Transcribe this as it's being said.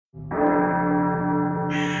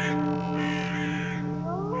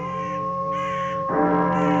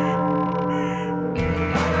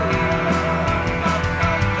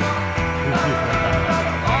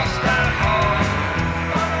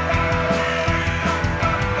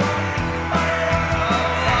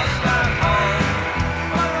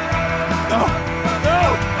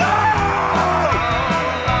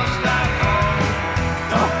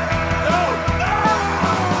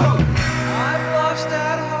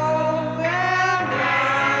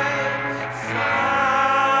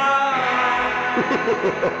Here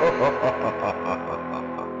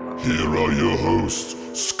are your hosts,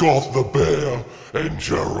 Scott the Bear and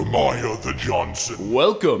Jeremiah the Johnson.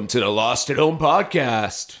 Welcome to the Lost at Home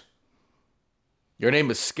podcast. Your name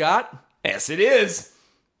is Scott? Yes, it is.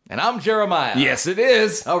 And I'm Jeremiah. Yes, it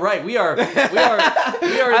is. All right, we are.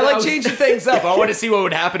 I like changing things up. I want to see what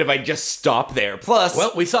would happen if I just stopped there. Plus,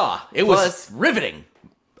 Well, we saw. It was riveting.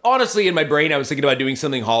 honestly, in my brain, I was thinking about doing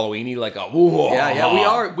something Halloween-y, like a whoa. Yeah, we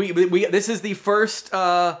are. We this is the first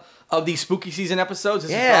of the spooky season episodes.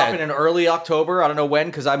 This is dropping in early October. I don't know when,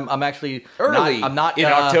 because I'm actually early. I'm not in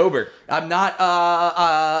October. I'm not.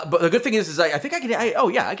 But the good thing is I think I can.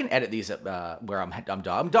 I can edit these where I'm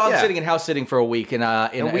dog sitting and house sitting for a week in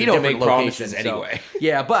we don't make promises anyway.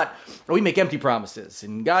 Yeah, but we make empty promises,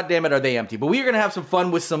 and goddamn it, are they empty? But we are gonna have some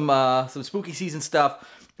fun with some spooky season stuff.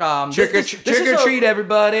 Trick or treat,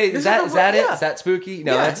 everybody. Is that it? Yeah. Is that spooky?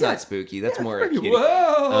 No, that's not spooky. That's more a kitty.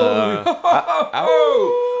 Whoa!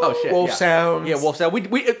 Oh shit! Wolf sounds. Yeah, wolf sound. We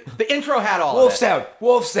the intro had all Wolf of sound.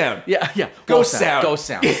 Wolf sound. Yeah. Ghost sound. Ghost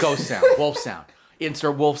sound. Ghost sound. Wolf sound.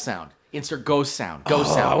 Insert wolf sound. Insert ghost sound.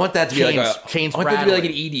 Ghost sound. I want that to be chains I want that to be like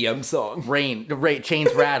an EDM song. Rain.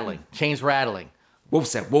 Chains rattling. Chains rattling. Wolf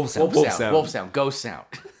sound. Wolf sound. Wolf sound. Wolf sound. Ghost sound.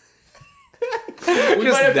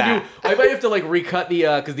 I might have to like recut the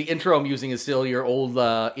because the intro I'm using is still your old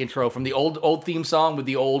intro from the old theme song with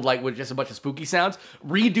the old with just a bunch of spooky sounds.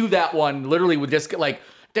 Redo that one literally with just like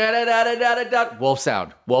da da da da da da da wolf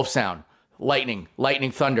sound, lightning,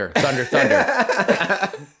 thunder.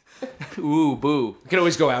 Ooh, boo. You can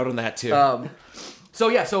always go out on that too. So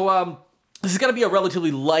this is going to be a relatively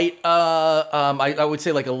light, I would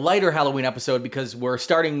say like a lighter Halloween episode because we're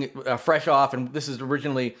starting fresh off, and this is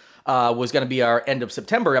originally was going to be our end of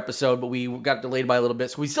September episode, but we got delayed by a little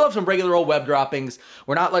bit. So we still have some regular old web droppings.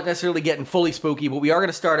 We're not necessarily getting fully spooky, but we are going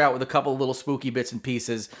to start out with a couple of little spooky bits and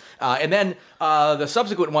pieces. And then the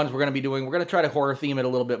subsequent ones we're going to try to horror theme it a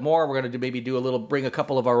little bit more. We're going to bring a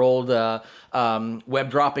couple of our old web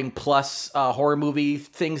dropping plus horror movie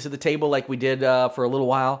things to the table like we did for a little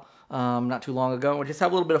while. Not too long ago. We'll just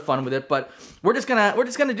have a little bit of fun with it, but we're just gonna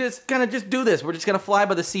do this. We're just gonna fly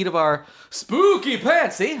by the seat of our spooky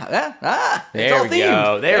pants. See? There it's all we themed.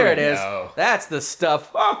 go. There it is. go. That's the stuff.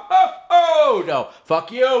 Oh, no.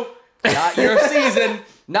 Fuck you. Not your season.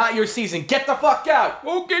 Not your season. Get the fuck out.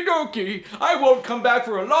 Okie dokie. I won't come back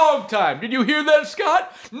for a long time. Did you hear that,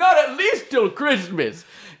 Scott? Not at least till Christmas.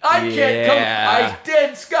 I can't come. I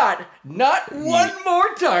did, Scott. Not one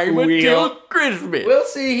more time until Christmas. We'll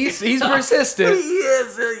see. He's persistent.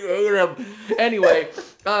 Yes, I hate him. Anyway,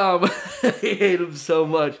 I hate him so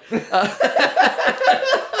much.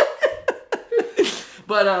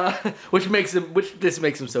 But which makes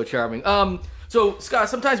him so charming. So Scott,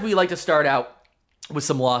 sometimes we like to start out with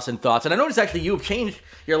some lost in thoughts, and I noticed actually you have changed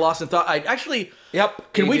your lost in thought.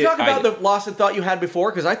 Yep. Can we talk about the lost in thought you had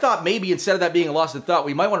before? Because I thought maybe instead of that being a lost in thought,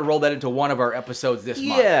 we might want to roll that into one of our episodes this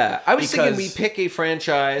month. Yeah, I was thinking we pick a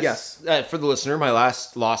franchise. Yes. For the listener, my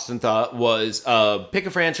last lost in thought was pick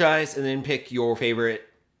a franchise and then pick your favorite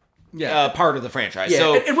part of the franchise. Yeah,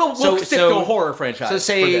 so and we'll stick to a horror franchise. So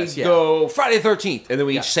say go Friday the 13th, and then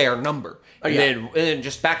we each say our number. And, yeah. then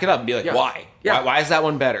just back it up and be like, why? Yeah. Why is that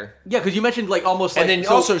one better? Yeah, because you mentioned almost and then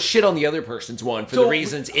also shit on the other person's one for the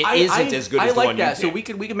reasons it isn't as good as the one you picked. So we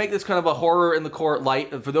can make this kind of a horror in the court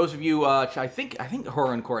light. For those of you, I think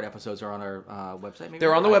horror in court episodes are on our website. Maybe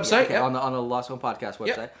they're on the website, on the Lost Home Podcast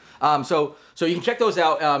website. Yep. So you can check those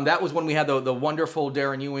out. That was when we had the wonderful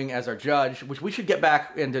Darren Ewing as our judge, which we should get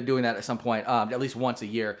back into doing that at some point, at least once a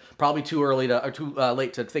year. Probably too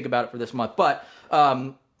late to think about it for this month, but.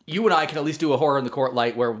 You and I can at least do a horror in the court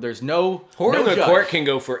light where there's no horror in the judge. court can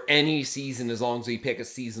go for any season as long as we pick a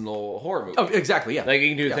seasonal horror movie. Oh, exactly. Yeah, like you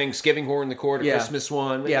can do Thanksgiving horror in the court, a Christmas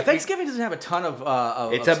one. Yeah, Thanksgiving doesn't have a ton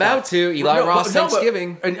of it's about stuff. to Eli Roth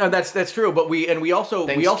Thanksgiving, and that's true. But we also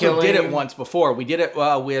did it once before. We did it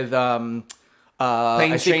with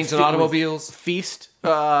Planes, Trains, and Automobiles. Feast. We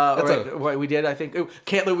did. I think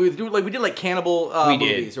we did like cannibal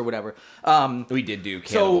movies or whatever. We did do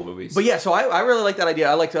cannibal movies. But yeah, so I really like that idea.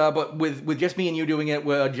 I liked, but with just me and you doing it,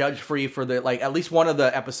 we're judge free for the at least one of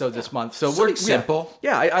the episodes this month. So we're simple.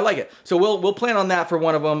 Yeah, I like it. So we'll plan on that for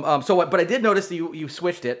one of them. But I did notice that you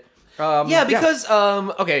switched it. Because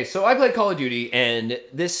so I played Call of Duty, and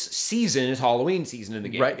this season is Halloween season in the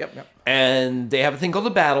game. Right, yep. And they have a thing called the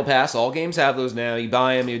Battle Pass. All games have those now. You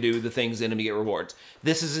buy them, you do the things in them, you get rewards.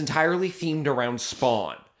 This is entirely themed around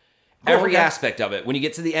Spawn. Every aspect of it. When you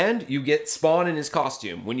get to the end, you get Spawn in his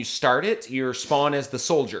costume. When you start it, you're Spawn as the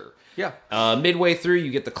soldier. Yeah. Midway through, you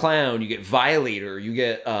get the clown, you get Violator, you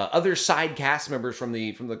get other side cast members from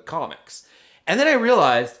the comics. And then I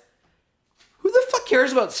realized, who the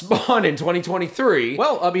cares about Spawn in 2023?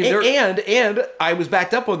 Well, I mean, and I was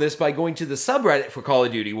backed up on this by going to the subreddit for Call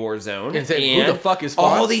of Duty Warzone. And said, who the fuck is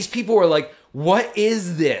Spawn? All these people were like, what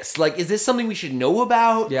is this? Like, is this something we should know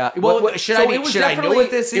about? Yeah. Well, should I know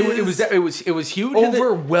what this is? It was huge.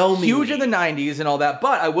 Overwhelming. Huge in the 90s and all that.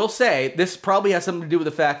 But I will say, this probably has something to do with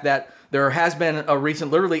the fact that there has been a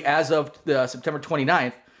recent, literally as of September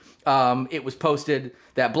 29th, it was posted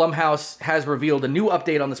that Blumhouse has revealed a new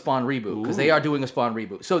update on the Spawn reboot, because they are doing a Spawn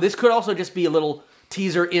reboot. So this could also just be a little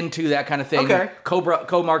teaser into that kind of thing. Okay.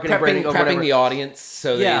 Co-marketing, branding, or whatever. Prepping the audience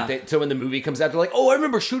so so when the movie comes out, they're like, oh, I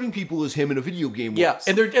remember shooting people as him in a video game once. Yeah,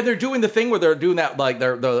 and they're doing the thing where they're doing that, like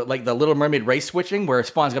the Little Mermaid race switching, where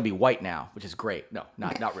Spawn's gonna be white now, which is great. No,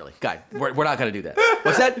 not really. God, we're not gonna do that.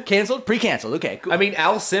 What's that? Canceled? Pre-canceled. Okay, cool. I mean,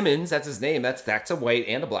 Al Simmons, that's his name. That's a white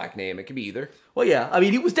and a black name. It could be either. Well, yeah. I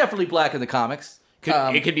mean, he was definitely black in the comics.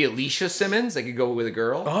 It could be Alicia Simmons. They could go with a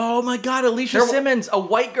girl. Oh my God, Alicia Simmons, a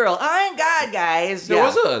white girl. Oh God, guys. There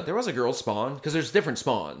was a girl Spawn, because there's different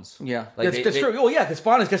Spawns. Yeah, that's true. Well, yeah, because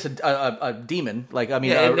Spawn is just a demon. Like, I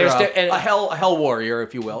mean, a hell warrior,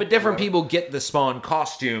 if you will. But different people get the Spawn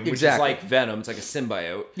costume, which is like Venom. It's like a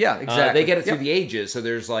symbiote. Yeah, exactly. They get it through the ages. So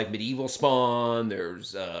there's like medieval Spawn.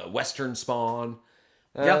 There's Western Spawn.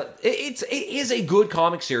 It is a good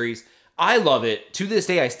comic series. I love it. To this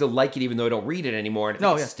day, I still like it, even though I don't read it ananymore.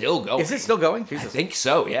 And it's still going. Is it still going? Jesus. I think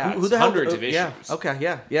so, yeah. Who the hell? Hundreds of issues. Yeah. Okay,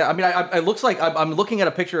 yeah. I mean, it looks like I'm looking at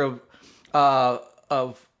a picture of Todd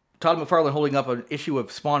McFarlane holding up an issue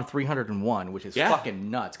of Spawn 301, which is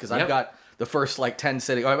fucking nuts, because I've got the first 10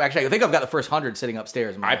 sitting. Actually, I think I've got the first 100 sitting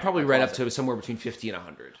upstairs. I probably read up to somewhere between 50 and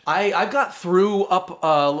 100. I've got through up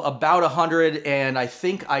about 100, and I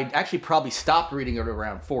think I actually probably stopped reading it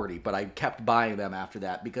around 40, but I kept buying them after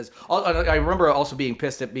that, because I remember also being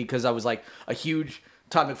pissed at, because I was like a huge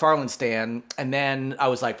Todd McFarlane stan, and then I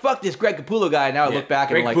was like, fuck this Greg Capullo guy. Now I look back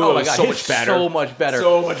and I'm like, oh my God, so much better. So much better.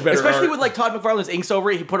 Especially with Todd McFarlane's inks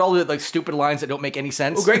over it. He put all the stupid lines that don't make any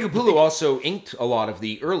sense. Well, Greg Capullo also inked a lot of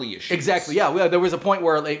the early issues. Exactly, yeah. There was a point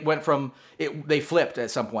where they went from, they flipped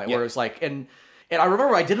at some point, where it's like, and I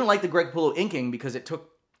remember I didn't like the Greg Capullo inking because it took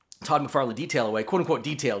Todd McFarlane detail away, quote unquote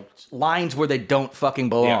detailed lines where they don't fucking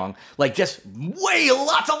belong. Like just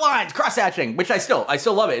lots of lines, cross hatching, which I still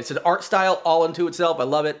love it. It's an art style all unto itself. I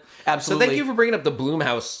love it. Absolutely. So thank you for bringing up the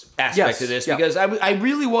Blumhouse aspect of this, because I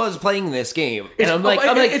really was playing this game, and I'm like,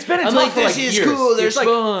 it's been in talk for this is years. Cool. There's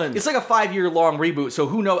fun. It's like a 5-year long reboot. So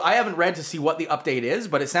who knows? I haven't read to see what the update is,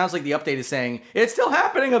 but it sounds like the update is saying it's still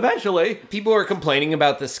happening eventually. People are complaining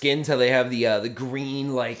about the skins, how they have the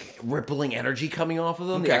green rippling energy coming off of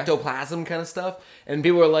them, the ectoplasm kind of stuff, and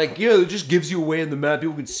people are like, it just gives you away in the map.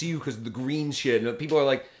 People can see you because of the green shit, and people are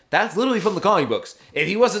like, that's literally from the comic books. If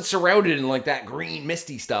he wasn't surrounded in that green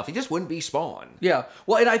misty stuff, he just wouldn't be Spawn. Yeah.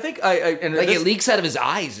 Well, and I think it leaks out of his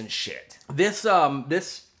eyes and shit. This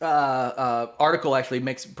article actually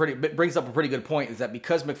brings up a pretty good point, is that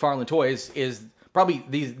because McFarlane Toys is probably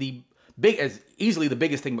easily the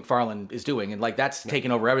biggest thing McFarlane is doing, and that's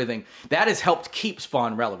taken over everything, that has helped keep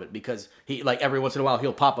Spawn relevant, because he every once in a while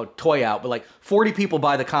he'll pop a toy out, but 40 people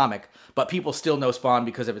buy the comic, but people still know Spawn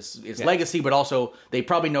because of its legacy, but also they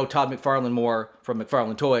probably know Todd McFarlane more from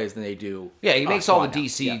McFarlane Toys than they do. Yeah, he makes all the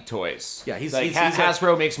DC toys. Yeah, he's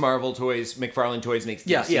Hasbro makes Marvel toys, McFarlane Toys makes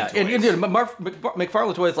DC toys. And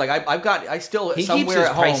McFarlane Toys, I still he somewhere keeps his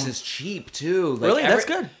at home. prices cheap too. Really, that's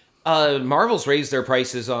good. Marvel's raised their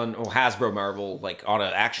prices on Hasbro Marvel on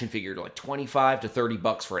an action figure to $25 to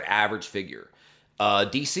 $30 for an average figure.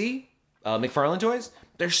 DC McFarlane Toys,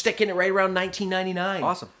 they're sticking it right around $19.99.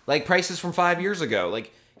 Awesome. Prices from 5 years ago.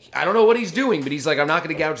 I don't know what he's doing, but he's like, I'm not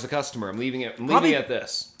going to gouge the customer. I'm leaving it at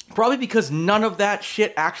this. Probably because none of that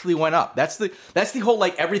shit actually went up. That's the whole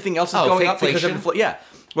everything else is going up because of inflation. Yeah.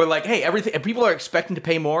 We're hey, everything, and people are expecting to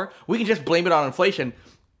pay more. We can just blame it on inflation.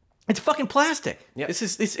 It's fucking plastic. Yep.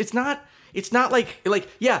 It's not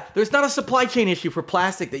there's not a supply chain issue for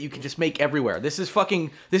plastic that you can just make everywhere. This is fucking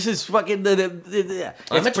I'm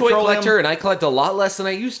a toy collector, and I collect a lot less than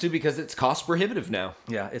I used to because it's cost prohibitive now.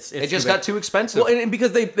 Yeah, it just got too expensive. Well, and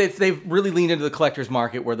because they've really leaned into the collector's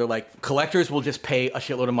market, where they're collectors will just pay a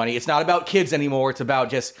shitload of money. It's not about kids anymore. It's about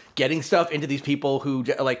just getting stuff into these people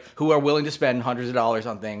who are willing to spend hundreds of dollars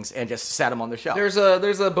on things and just sat them on their shelf. There's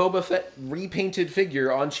a Boba Fett repainted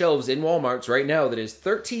figure on shelves in Walmart's right now that is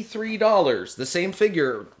 $33. The same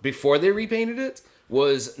figure before they repainted it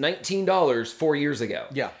was $19 4 years ago.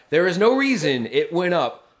 Yeah. There is no reason it went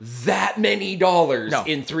up that many dollars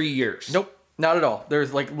in 3 years. Nope. Not at all.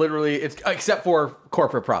 There's like literally, it's except for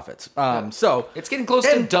corporate profits. So it's getting close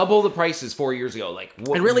to double the prices 4 years ago. Like,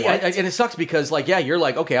 and really, and it sucks because like, yeah, you're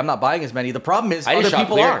like, okay, I'm not buying as many. The problem is other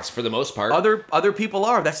people are for the most part. Other people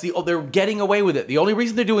are. They're getting away with it. The only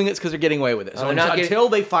reason they're doing it is because they're getting away with it. So until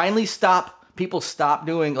they finally people stop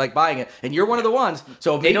doing like buying it, and you're one of the ones.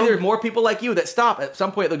 So maybe there's more people like you that stop at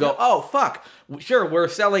some point. They'll go, oh fuck, sure, we're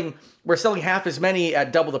selling half as many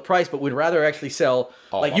at double the price, but we'd rather actually sell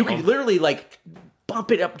you could literally like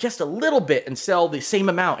bump it up just a little bit and sell the same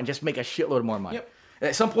amount and just make a shitload more money. Yep.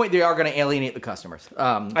 At some point, they are going to alienate the customers.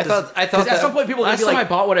 I thought at some point people are going to be like, I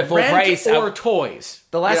bought one at full price or toys.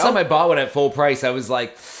 The last time I bought one at full price, I was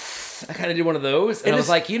like, I kind of did one of those, and I was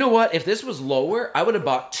like, you know what? If this was lower, I would have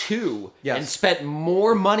bought two and spent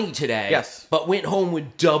more money today. Yes, but went home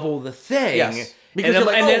with double the thing. Yes. Because you're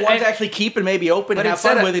like, one's actually keep and maybe open and have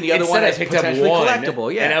fun with, and the other one is potentially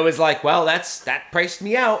collectible. Yeah, and I was like, well, that priced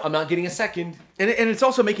me out. I'm not getting a second. And it's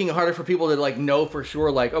also making it harder for people to like know for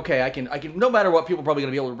sure. Like, okay, I can. No matter what, people are probably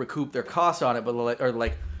going to be able to recoup their costs on it. But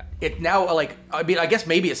like it now, like I mean, I guess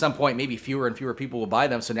maybe at some point, maybe fewer and fewer people will buy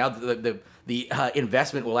them. So now the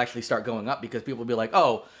investment will actually start going up because people will be like,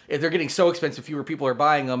 oh, if they're getting so expensive, fewer people are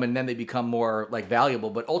buying them, and then they become more like valuable.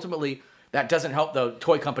 But ultimately, that doesn't help the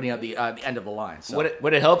toy company at the end of the line. So.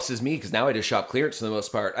 What it helps is me, because now I just shop clearance for the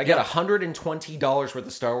most part. I got $120 worth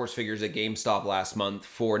of Star Wars figures at GameStop last month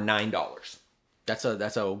for $9. That's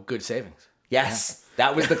a good savings. Yes. Yeah.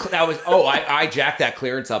 I jacked that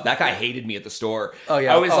clearance up. That guy hated me at the store. Oh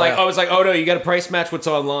yeah. I was like, oh no, you got to price match what's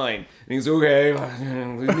online. And he's okay.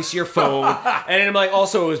 Let me see your phone. And then I'm like,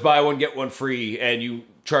 also it was buy one get one free, and you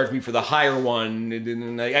charged me for the higher one.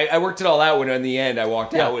 And I worked it all out when in the end I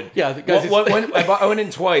walked out with. Yeah. I went in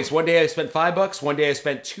twice. One day I spent $5. One day I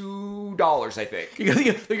spent $2. I think. You're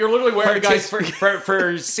literally wearing the guy's for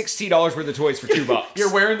 $60 worth of toys for $2.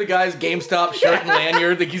 You're wearing the guy's GameStop shirt and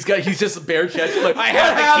lanyard. Like he's just bare chest. Like, I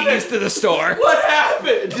have the keys to the store. What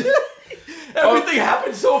happened? Everything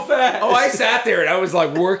happened so fast. Oh, I sat there and I was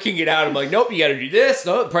like working it out. I'm like, nope, you got to do this.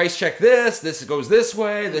 No, price check this. This goes this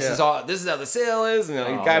way. This is how the sale is. And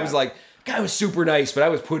the guy was super nice, but I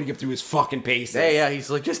was putting him through his fucking paces. Yeah.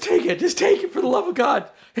 He's like, just take it for the love of God.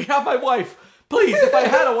 Hey, have my wife, please. If I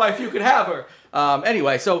had a wife, you could have her.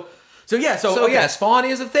 Anyway, So Spawn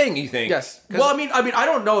is a thing, you think? Yes. Well, I mean, I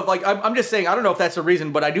don't know if like I'm just saying I don't know if that's the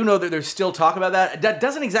reason, but I do know that there's still talk about that. That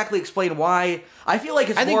doesn't exactly explain why. I feel like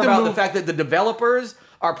it's more about the fact that the developers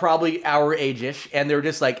are probably our age-ish, and they're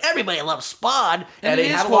just like, everybody loves Spawn, and they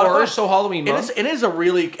have a lot of fun. So Halloween month. It is a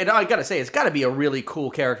really, and I gotta say, it's gotta be a really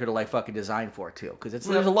cool character to like fucking design for too, because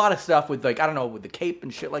there's a lot of stuff with like, I don't know, with the cape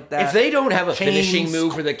and shit like that. If they don't have a finishing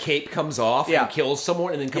move where the cape comes off and kills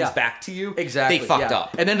someone and then comes back to you, exactly, they fucked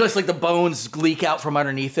up. And then just like the bones leak out from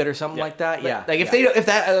underneath it or something like that. Yeah. Like if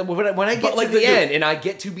that when I get to the end and I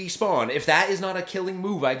get to be Spawn, if that is not a killing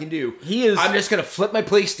move I can do, I'm just gonna flip my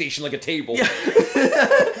PlayStation like a table.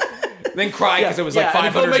 Then cry because it was like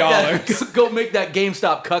 $500. Go make that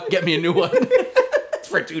GameStop cuck get me a new one. It's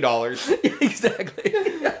for $2. Exactly.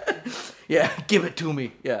 Yeah, give it to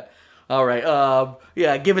me. Yeah. All right.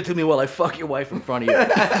 Give it to me while I fuck your wife in front of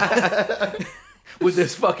you. With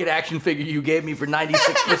this fucking action figure you gave me for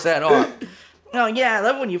 96% off. Oh yeah, I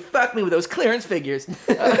love when you fuck me with those clearance figures.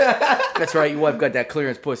 That's right, your wife got that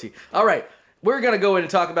clearance pussy. All right. We're going to go in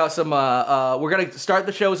and talk about some, we're going to start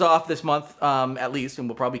the shows off this month, at least, and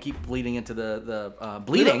we'll probably keep bleeding into the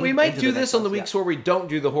bleeding. We might do this on the weeks where we don't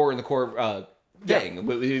do the horror in the core thing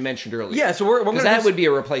we mentioned earlier. Yeah, so we're going to that would be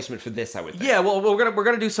a replacement for this, I would think. Yeah, well, we're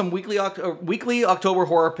gonna do some weekly October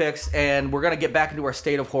horror picks, and we're going to get back into our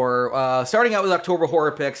state of horror. Starting out with October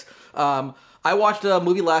horror picks, I watched a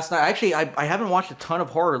movie last night. Actually, I haven't watched a ton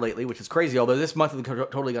of horror lately, which is crazy. Although this month is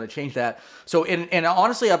totally going to change that. So, and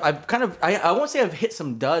honestly, I've kind of I won't say I've hit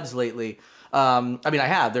some duds lately. I mean, I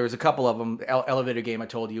have. There was a couple of them. Elevator Game, I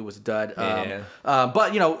told you, was a dud. But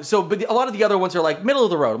a lot of the other ones are like middle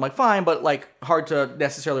of the road. I'm like, fine, but like hard to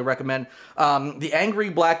necessarily recommend. The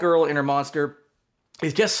Angry Black Girl Inner Monster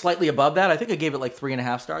is just slightly above that. I think I gave it like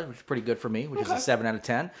 3.5 stars, which is pretty good for me, which is a 7 out of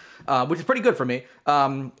 10, which is pretty good for me.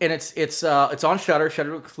 And it's on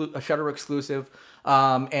Shudder exclusive,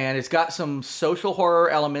 and it's got some social horror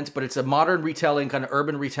elements, but it's a modern retelling, kind of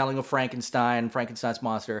urban retelling of Frankenstein's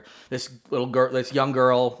monster. This young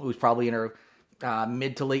girl who's probably in her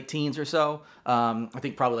mid to late teens or so. I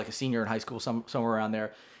think probably like a senior in high school, somewhere around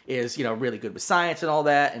there. Is really good with science and all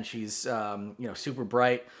that, and she's super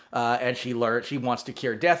bright, and she wants to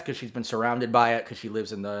cure death because she's been surrounded by it because she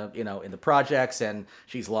lives in the in the projects, and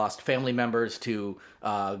she's lost family members to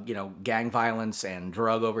gang violence and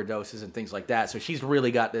drug overdoses and things like that. So she's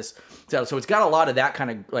really got this. So it's got a lot of that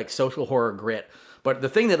kind of like social horror grit. But the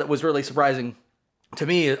thing that was really surprising to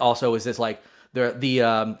me also is this like.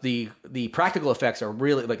 The practical effects are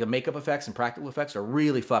really like the makeup effects and practical effects are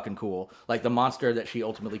really fucking cool. Like the monster that she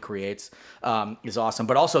ultimately creates is awesome.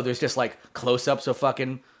 But also there's just like close-ups of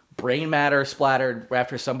fucking brain matter splattered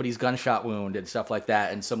after somebody's gunshot wound and stuff like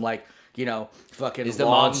that, and some like fucking is the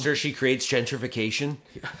monster she creates gentrification?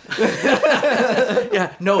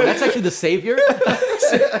 Yeah, no, that's actually the savior.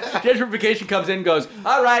 Gentrification comes in and goes,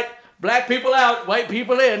 all right. Black people out, white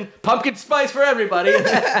people in, pumpkin spice for everybody.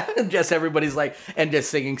 Just everybody's like, and just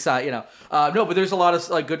singing, No, but there's a lot of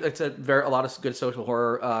like good. It's a lot of good social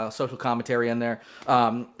horror, social commentary in there.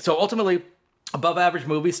 So ultimately, above average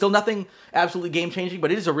movie. Still nothing absolutely game changing,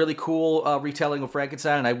 but it is a really cool retelling of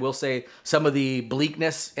Frankenstein. And I will say some of the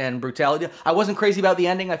bleakness and brutality. I wasn't crazy about the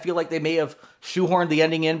ending. I feel like they may have shoehorned the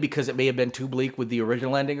ending in because it may have been too bleak with the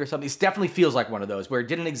original ending or something. It definitely feels like one of those where it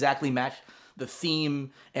didn't exactly match the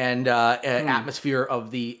theme and atmosphere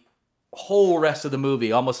of the whole rest of the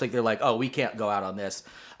movie. Almost like they're like, oh, we can't go out on this.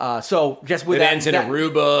 So just with it ends in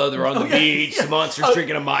Aruba. They're on the beach. The monster's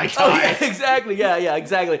drinking a Mai Tai. Oh, yeah, exactly. Yeah,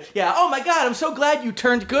 exactly. Yeah. Oh my God, I'm so glad you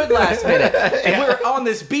turned good last minute. And we're on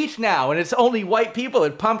this beach now, and it's only white people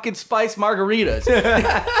and pumpkin spice margaritas.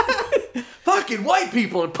 Fucking white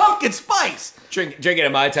people and pumpkin spice. Drinking a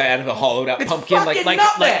Mai Tai out of a hollowed out pumpkin like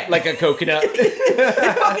a coconut.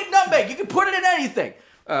 It's fucking nutmeg. You can put it in anything.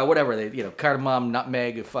 Whatever cardamom,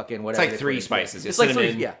 nutmeg, fucking whatever. It's like three spices. It's like three.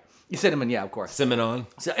 Yeah. Cinnamon, yeah, of course. Cinnamon.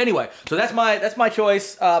 So anyway, so that's my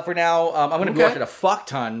choice for now. I'm going to be watching a fuck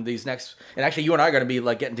ton these next, and actually you and I are going to be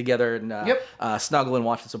like getting together and snuggling,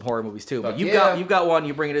 watching some horror movies too. But you've got one.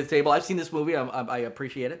 You bring it to the table. I've seen this movie. I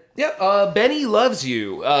appreciate it. Yep. Benny Loves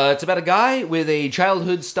You. It's about a guy with a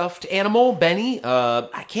childhood stuffed animal, Benny.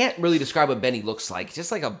 I can't really describe what Benny looks like. It's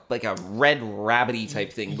just like a red rabbity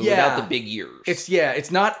type thing, but without the big ears.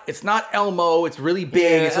 It's not Elmo. It's really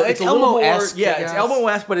big. Yeah, it's a little more. Yeah, it's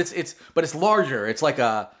Elmo-esque, but it's larger. It's like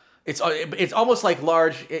it's almost like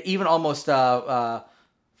large, even almost Five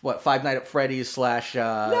Nights at Freddy's /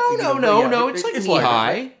 No. It's like knee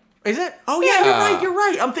high. Right? Is it? Oh yeah, you're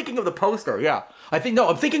right. I'm thinking of the poster. Yeah, I'm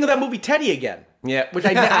thinking of that movie Teddy again. Yeah, which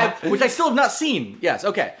I still have not seen. Yes,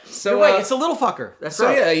 okay. So you're right, it's a little fucker. That's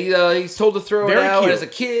right. Yeah, he's told to throw it out cute. As a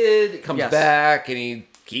kid. It comes back and he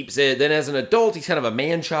keeps it. Then as an adult, he's kind of a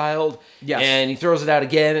man-child. Yes. And he throws it out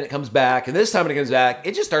again, and it comes back. And this time when it comes back,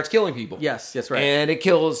 it just starts killing people. Yes, that's right. And it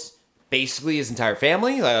kills basically his entire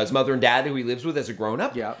family, his mother and dad who he lives with as a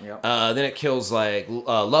grown-up. Yeah. Then it kills like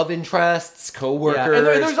love interests, co-workers, and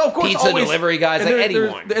there's of course pizza delivery guys, like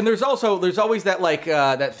anyone. And there's always that like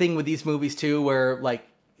that thing with these movies too, where like.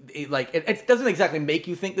 It doesn't exactly make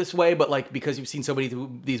you think this way, but like because you've seen so many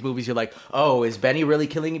these movies, you're like, oh, is Benny really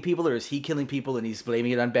killing people, or is he killing people and he's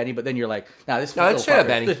blaming it on Benny? But then you're like, it's straight up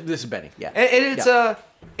Benny. This is Benny. Yeah, and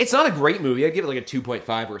it's not a great movie. I'd give it like a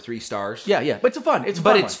 2.5 or 3 stars. Yeah, but it's fun. It's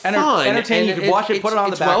fun. Entertaining. You can watch it, put it on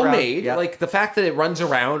the background. It's well made. Yeah. Like the fact that it runs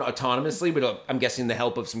around autonomously, but I'm guessing the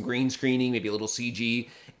help of some green screening, maybe a little CG.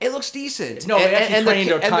 It looks decent. No, they actually trained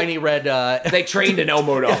a tiny red... They trained an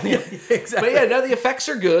Elmo doll. Yeah, exactly. But the effects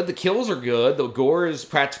are good. The kills are good. The gore is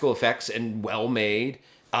practical effects and well made.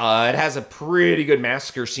 It has a pretty good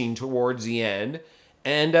massacre scene towards the end.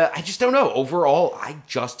 And I just don't know. Overall, I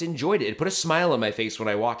just enjoyed it. It put a smile on my face when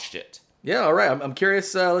I watched it. Yeah, all right. I'm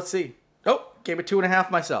curious. Let's see. Oh, gave it 2.5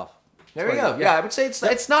 myself. There we go. Yeah, I would say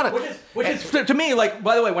it's not a... Which is to me, like,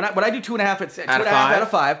 by the way, when I do 2.5, it's 2.5 out of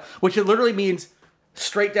 5, which it literally means...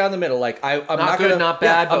 straight down the middle. Like I'm not good, gonna, not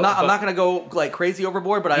bad. I'm not gonna go like crazy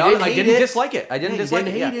overboard. But I didn't dislike it. I didn't dislike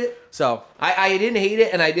it. Hate it. So I didn't hate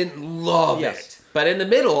it, and I didn't love it. But in the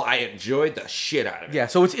middle, I enjoyed the shit out of it. Yeah.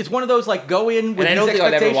 So it's one of those like go in with and I don't think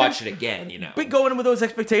I'll never watch it again. But go in with those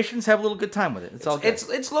expectations, have a little good time with it. It's all good.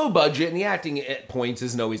 It's low budget, and the acting at points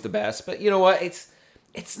isn't always the best. But you know what?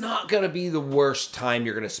 It's not gonna be the worst time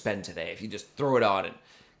you're gonna spend today if you just throw it on and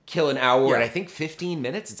kill an hour and I think 15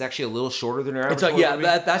 minutes. It's actually a little shorter than an hour.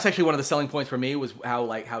 That's actually one of the selling points for me was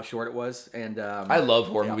how short it was. And I love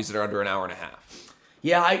horror movies that are under an hour and a half.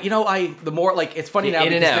 Yeah, the more like it's funny now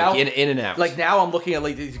in and out. Like now I'm looking at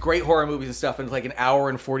like these great horror movies and stuff, and it's like an hour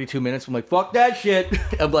and 42 minutes. I'm like, fuck that shit.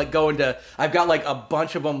 I'm like I've got like a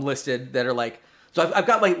bunch of them listed that are like So I've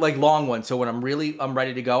got like long ones. So when I'm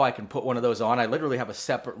ready to go, I can put one of those on. I literally have a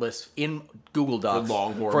separate list in Google Docs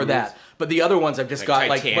for that. But the other ones I've just got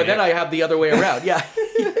Titanic. but then I have the other way around. Yeah,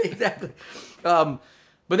 exactly. But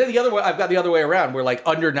then the other way, I've got the other way around. Where like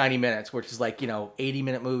under 90 minutes, which is like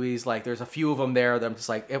 80-minute movies. Like there's a few of them there that I'm just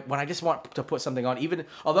like when I just want to put something on. Even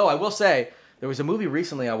although I will say there was a movie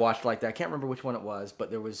recently I watched like that. I can't remember which one it was,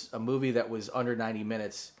 but there was a movie that was under 90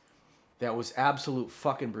 minutes that was absolute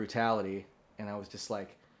fucking brutality. And I was just like,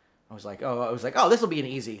 oh, this will be an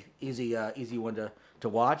easy one to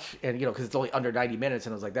watch, and because it's only under 90 minutes,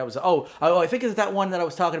 and I was like, I think it's that one that I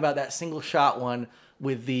was talking about, that single shot one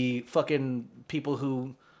with the fucking people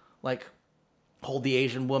who like hold the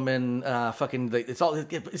Asian woman,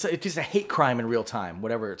 it's just a hate crime in real time,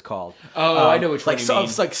 whatever it's called. Oh, I know which one you mean.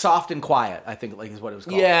 It's like Soft and Quiet, I think is what it was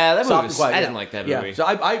called. Yeah, that Soft movie and Quiet, I didn't like that movie. Yeah, so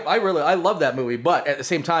I love that movie, but at the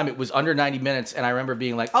same time, it was under 90 minutes, and I remember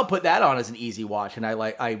being like, I'll put that on as an easy watch, and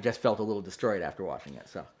I just felt a little destroyed after watching it.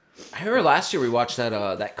 So I remember last year we watched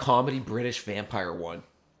that comedy British vampire one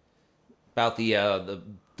about the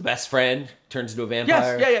best friend turns into a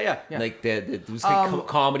vampire. Yes, yeah. Like it was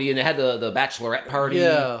comedy, and it had the bachelorette party.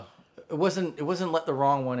 Yeah, it wasn't Let the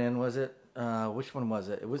Wrong One In, was it? Which one was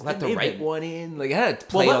it? It was Let the Right One In. Like it had a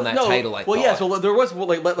play on that title. I thought. Yeah. So there was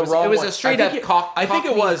Let the Wrong One. It was a straight up I think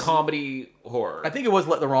it was comedy horror. I think it was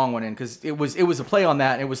Let the Wrong One In because it was a play on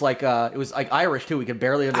that, and it was like Irish too. We could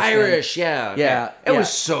barely understand. Irish, yeah. It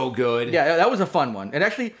was so good. Yeah, that was a fun one. And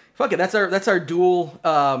actually, fuck it, that's our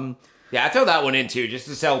dual. Yeah, I throw that one in too, just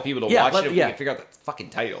to tell people to watch it if we can figure out the fucking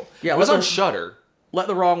title. Yeah, it was on Shudder. Let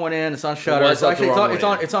the Wrong One In. It's on Shudder. It's on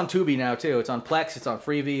Tubi now too. It's on Plex. It's on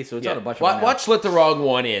Freevee. So it's on a bunch of them now. Watch Let the Wrong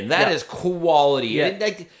One In. That is quality. Yeah.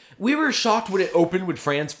 And we were shocked when it opened with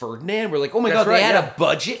Franz Ferdinand. We're like, oh my god, they had a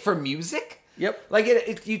budget for music. Yep. Like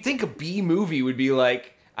you'd think a B movie would be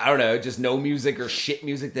like, I don't know, just no music or shit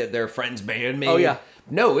music that their friend's band made. Oh yeah.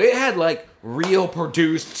 No, it had like real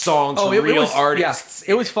produced songs from real artists.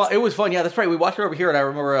 Yeah, it was fun. It was fun. Yeah, that's right. We watched it over here, and I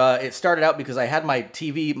remember it started out because I had my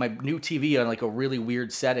new TV on like a really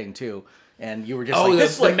weird setting too, and you were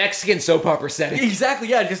just the Mexican soap opera setting. Exactly.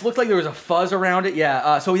 Yeah, it just looked like there was a fuzz around it.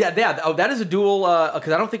 Yeah. That is a dual.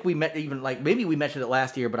 Because I don't think we met even like maybe we mentioned it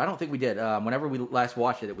last year, but I don't think we did. Whenever we last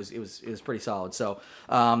watched it, it was pretty solid. So,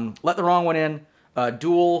 Let the Wrong One In.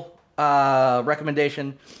 Dual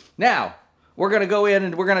recommendation. Now. We're gonna go in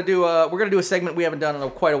and we're gonna do a segment we haven't done in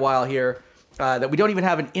quite a while here that we don't even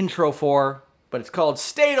have an intro for, but it's called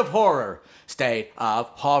State of Horror. State of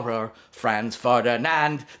Horror, Franz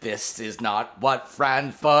Ferdinand. This is not what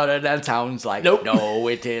Franz Ferdinand sounds like. Nope. No,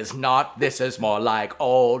 it is not. This is more like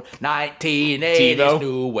old 1980s TiVo.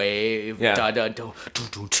 New wave. Yeah. It's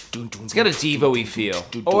got a TiVo-y feel.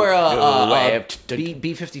 Or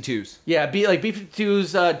B-52s. Yeah,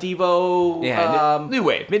 B-52s, Devo. Yeah, new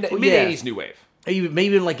wave. Mid-80s new wave. Maybe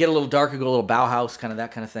even like get a little darker, go a little Bauhaus,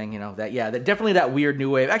 that kind of thing. Definitely that weird new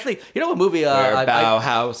wave. Actually, what movie? We're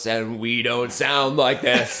Bauhaus and we don't sound like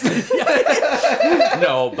this.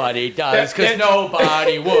 Nobody does, because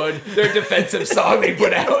nobody would. Their defensive song they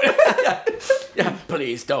put out. Yeah,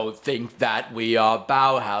 please don't think that we are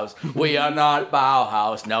Bauhaus. We are not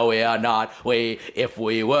Bauhaus. No, we are not. If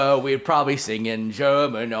we were, we'd probably sing in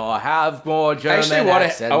German or have more German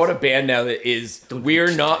accents. I want a band now that is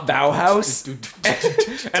We're Not Bauhaus.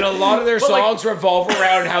 And a lot of their songs revolve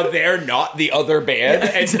around how they're not the other band,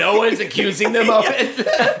 and no one's accusing them of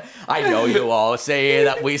it. I know you all say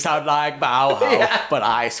that we sound like Bauhaus, but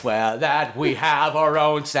I swear that we have our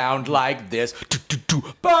own sound like this.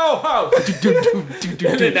 Bauhaus!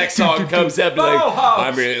 And the next song comes up like,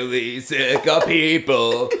 I'm really sick of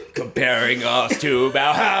people comparing us to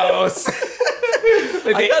Bauhaus.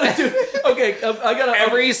 Every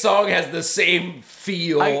song has the same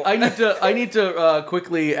feel. I need to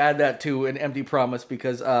quickly add that to an empty promise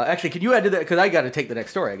because actually, can you add to that? Because I got to take the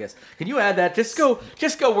next story, I guess. Can you add that? Just go.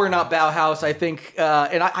 We're not Bauhaus. I think,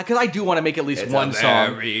 because I do want to make at least one song.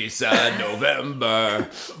 It's a very sad November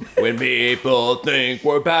when people think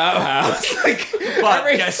we're Bauhaus.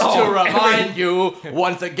 But just to remind you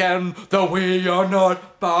once again that we are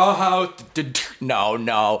not Bauhaus.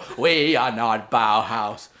 No, we are not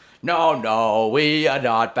Bauhaus. No, we are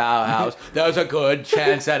not Bauhaus. There's a good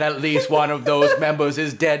chance that at least one of those members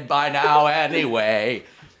is dead by now anyway.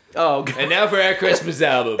 Oh, God. And now for our Christmas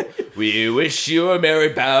album, we wish you a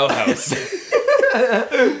Merry Bauhaus.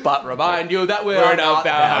 But remind you that we're not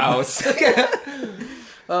Bauhaus.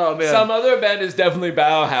 Oh, man. Some other band is definitely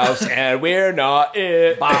Bauhaus, and we're not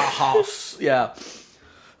it. Bauhaus, yeah.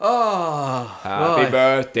 Oh, happy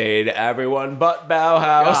birthday to everyone but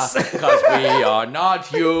Bauhaus. Because we are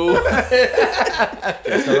not you.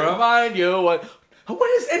 Just to remind you what. When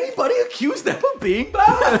has anybody accused them of being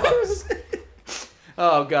Bauhaus?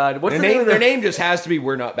 Oh God! What's their name just has to be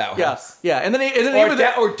We're Not Bauhaus. Yeah. And the name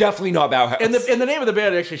or definitely not Bauhaus. And the name of the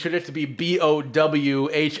band actually should have to be Bowhouse.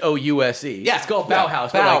 Yeah, it's called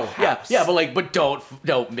Bauhaus. Bauhaus. But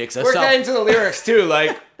don't mix us We're up. getting to the lyrics too,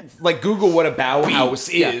 like Google what a Bauhaus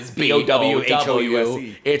is.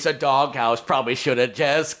 Bowhouse. It's a doghouse. Probably should have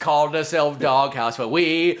just called ourselves Doghouse, but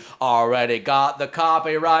we already got the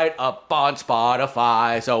copyright up on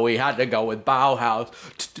Spotify, so we had to go with Bauhaus.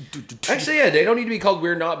 Actually, yeah, they don't need to be called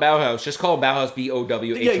We're Not Bauhaus. Just call them Bauhaus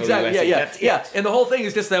Bowhouse. Yeah, exactly. Yeah. And the whole thing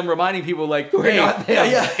is just them reminding people we're not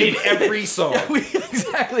them in every song.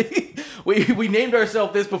 Exactly. We named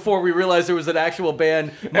ourselves this before we realized there was an actual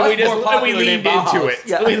band. And we leaned into it.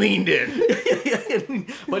 Yeah. We leaned in.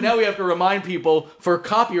 But now we have to remind people for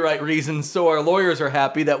copyright reasons, so our lawyers are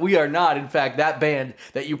happy that we are not, in fact, that band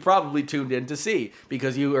that you probably tuned in to see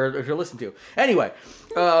because you're listening to. Anyway.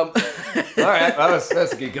 All right,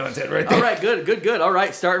 that's good content right there. All right, good. All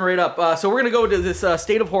right, starting right up. So we're gonna go to this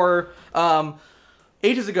State of Horror.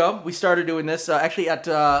 Ages ago, we started doing this. Actually,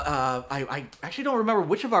 I actually don't remember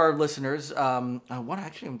which of our listeners. I'm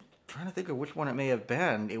trying to think of which one it may have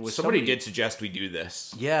been. It was somebody did suggest we do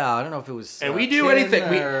this. Yeah, I don't know if it was. And we do anything.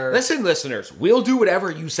 Listen, listeners, we'll do whatever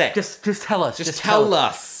you say. Just tell us. Just tell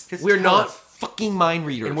us. We're not fucking mind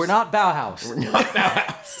readers, and we're not Bauhaus. We're not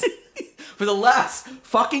Bauhaus. For the last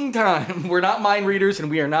fucking time, we're not mind readers and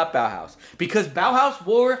we are not Bauhaus. Because Bauhaus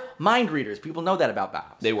were mind readers. People know that about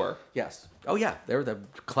Bauhaus. They were. Yes. Oh, yeah. They're the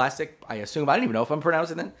classic, I assume. I don't even know if I'm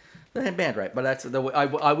pronouncing the band right, but that's the way I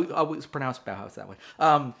always pronounce Bauhaus that way.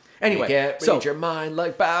 Anyway. You can't read your mind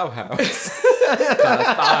like Bauhaus. Because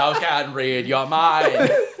Bauhaus can read your mind.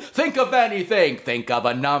 Think of anything. Think of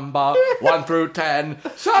a number. 1 through 10.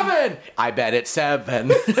 7. I bet it's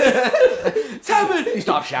 7. 7.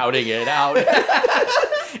 Stop shouting it out.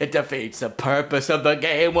 It defeats the purpose of the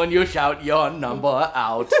game when you shout your number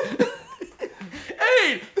out.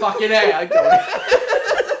 8. Fucking A. I don't.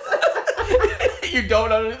 You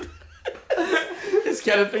don't understand. Just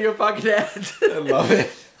get it through your fucking head. I love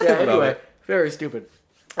it. Yeah, anyway. Very stupid.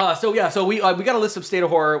 So we got a list of State of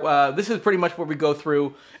Horror. This is pretty much where we go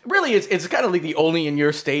through. Really, it's kind of like the only in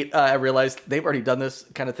your state. I realized they've already done this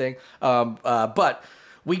kind of thing. But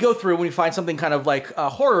we go through when we find something kind of like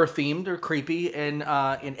horror themed or creepy in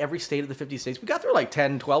every state of the 50 states. We got through like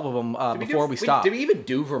 10, 12 of them before we stopped. Did we even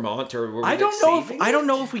do Vermont or were we I don't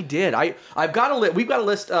know if we did. I've got a list. We've got a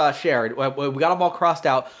list shared. We got them all crossed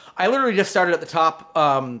out. I literally just started at the top.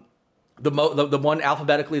 The one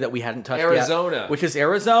alphabetically that we hadn't touched Arizona. yet, which is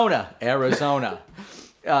Arizona.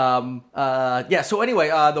 So anyway,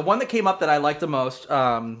 the one that came up that I liked the most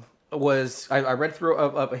was I read through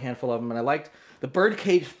a handful of them, and I liked the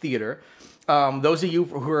Birdcage Theater. Those of you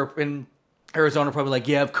who are in Arizona are probably like,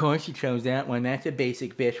 yeah, of course you chose that one. That's a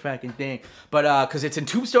basic bitch fucking thing. But because it's in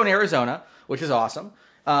Tombstone, Arizona, which is awesome.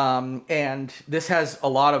 And this has a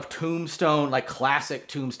lot of Tombstone, like classic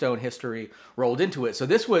Tombstone history rolled into it. So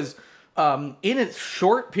this was... in its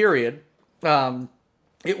short period,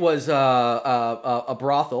 it was a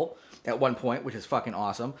brothel at one point, which is fucking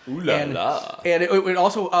awesome. Ooh la la. And it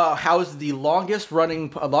also housed the longest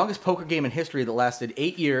poker game in history that lasted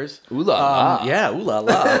 8 years. Ooh la la. Yeah, ooh la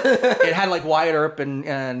la. It had like Wyatt Earp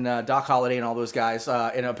and Doc Holliday and all those guys.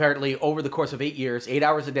 And apparently over the course of 8 years, 8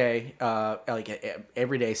 hours a day, like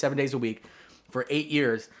every day, 7 days a week, for 8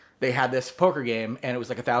 years, they had this poker game, and it was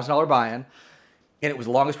like $1,000 buy-in. And it was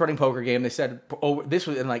the longest running poker game. They said this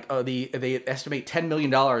was in they estimate $10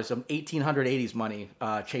 million of 1880s money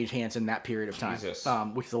changed hands in that period of time. Jesus.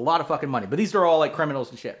 Which is a lot of fucking money. But these are all like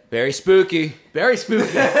criminals and shit. Very spooky. Very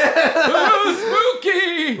spooky. Ooh,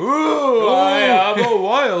 spooky! Ooh, I have a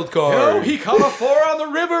wild card. Oh, he caught a 4 on the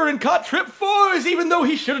river and caught trip 4s, even though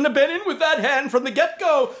he shouldn't have been in with that hand from the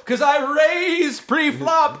get-go, because I raised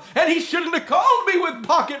pre-flop, and he shouldn't have called me with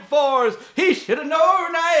pocket 4s. He should have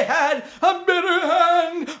known I had a better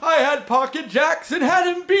hand. I had pocket jacks and had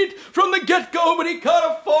him beat from the get-go, but he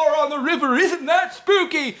caught a 4 on the river. Isn't that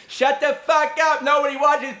spooky? Shut the fuck up. Nobody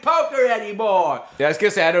watches poker anymore. Yeah, I was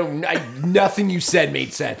gonna say, nothing you said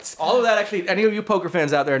made sense. All of that, actually, any of you poker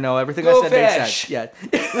fans out there know everything Go I said fish. made sense. Yeah.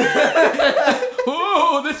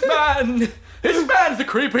 Oh, this man's the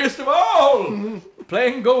creepiest of all.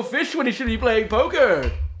 Playing Go Fish when he should be playing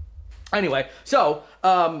poker. Anyway, so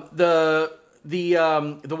the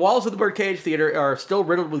walls of the Birdcage Theater are still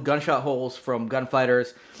riddled with gunshot holes from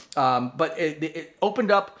gunfighters, but it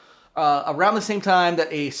opened up around the same time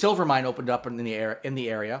that a silver mine opened up in the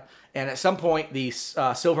area, and at some point the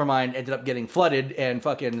silver mine ended up getting flooded and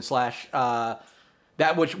fucking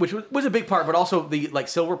That which was a big part, but also the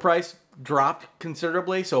silver price dropped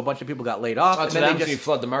considerably, so a bunch of people got laid off. That's and what then happens when you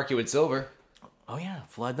flood the market with silver. Oh yeah,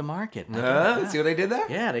 flood the market. See what I did there?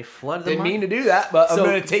 Yeah, they flooded the Didn't market. mean to do that, but I'm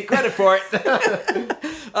going to take credit for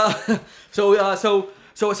it.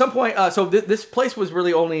 So at some point, this place was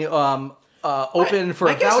really only open for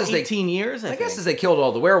my guess about is 18 years. I guess is they killed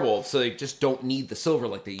all the werewolves, so they just don't need the silver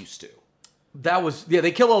like they used to. That was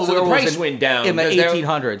they killed all the So the werewolves price went down in the because they were-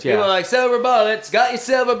 1800s. People were Yeah, like, silver bullets, got your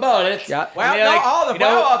silver bullets. Yeah. And Well, they're no, like, all the you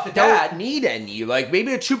know, werewolves are dead. don't need any. Like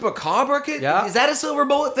maybe a chupacabra could. Yeah. Is that a silver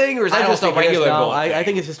bullet thing, or is I that don't just a think it is, regular no. bullet? I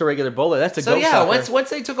think it's just a regular bullet. That's a So ghost yeah, sucker. once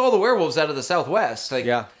they took all the werewolves out of the Southwest, like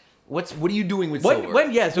Yeah. what are you doing with When- silver?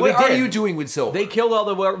 when- yeah, so what they are did. you doing with silver? They killed all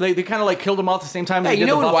the they kind of killed them all at the same time. yeah, they you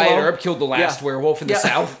did know the when buffalo. Wyatt Earp killed the last Yeah. werewolf in the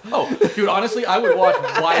South? Oh, dude, honestly, I would watch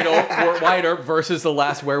Wyatt Earp versus the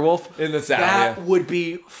last werewolf In the South, That yeah. would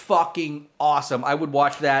be fucking awesome. I would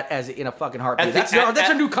watch that as in a fucking heartbeat. At the- That's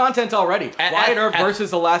a new content already. Wyatt Earp versus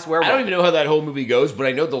the last werewolf. I don't even know how that whole movie goes, but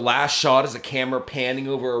I know the last shot is a camera panning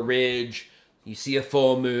over a ridge. You see a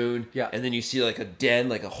full moon, Yeah. and then you see like a den,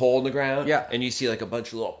 like a hole in the ground, Yeah. and you see like a bunch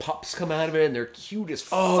of little pups come out of it, and they're cute as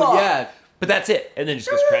fuck. Oh, yeah. But that's it, and then it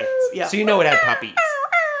just goes credits. Yeah. So you know it had puppies.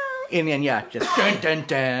 And then yeah, just dun dun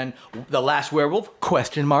dun. The last werewolf?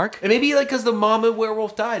 Question mark. And maybe like because the mama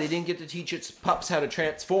werewolf died, it didn't get to teach its pups how to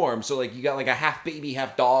transform. So like you got like a half baby,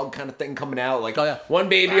 half dog kind of thing coming out. Like Oh, yeah. one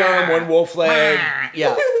baby arm, one wolf leg.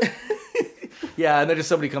 Yeah. Yeah, and then just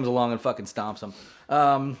somebody comes along and fucking stomps them.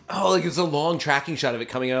 Oh, like it's a long tracking shot of it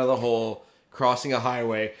coming out of the hole, crossing a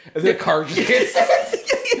highway, and the car just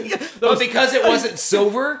hits. But because it wasn't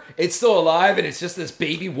silver, it's still alive, and it's just this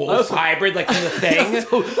baby wolf hybrid, like in the thing,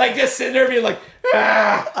 like just sitting there being like,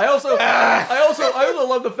 ah. I also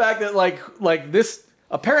love the fact that like this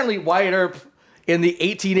apparently Wyatt Earp in the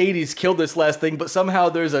 1880s killed this last thing, but somehow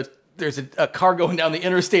there's a car going down the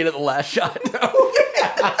interstate at the last shot.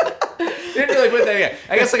 Didn't really put that in.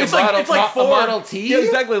 I guess like it's a model, it's like a Ford. Model T. Yeah,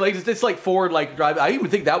 exactly. Like it's like Ford like drive. I even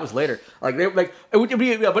think that was later. Like they like it would be.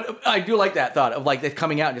 Yeah, but I do like that thought of like it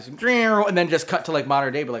coming out and just and then just cut to like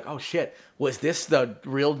modern day. But like, oh shit, was this the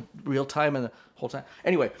real time in the whole time?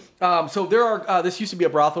 Anyway, so there are. This used to be a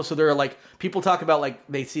brothel, so there are like people talk about like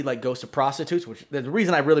they see like ghosts of prostitutes. Which the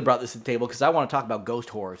reason I really brought this to the table because I want to talk about ghost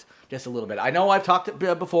horrors just a little bit. I know I've talked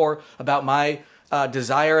before about my.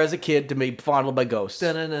 Desire as a kid to be fondled by ghosts.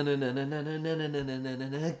 Ghost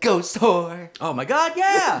whore. Oh my god,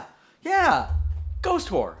 yeah. Ghost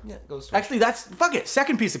horror. Yeah, ghost whore. Actually, that's fuck it.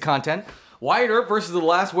 Second piece of content: Wyatt Earp versus the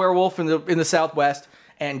last werewolf in the Southwest,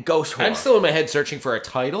 and ghost horror. I'm still in my head searching for a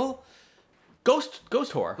title. ghost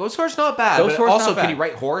horror. Ghost horror's not bad. Ghost But horror's also, not bad. can you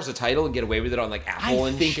write horror as a title and get away with it on like Apple I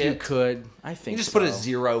and think shit? you could. I think You just so. put a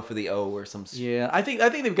 0 for the O or some. Yeah, I think they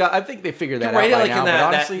figured You that could write out it by like now. in But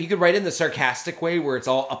that, honestly, you could write it in the sarcastic way where it's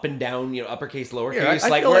all up and down, uppercase, lowercase, Yeah, I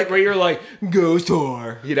like feel where, like- where you're like ghost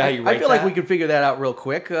horror. You know how you write I feel like that? we could figure that out real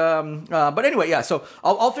quick. But anyway, yeah. So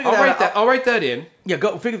I'll figure I'll that write out. that. I'll write that in. Yeah,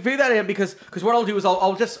 go figure that in because what I'll do is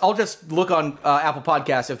I'll just look on Apple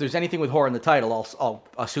Podcasts if there's anything with horror in the title. I'll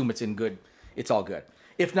assume it's in good. It's all good.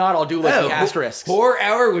 If not, I'll do like the asterisks. Horror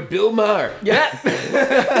Hour with Bill Maher. Yeah.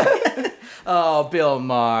 Oh, Bill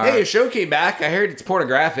Maher. Hey, a show came back. I heard it's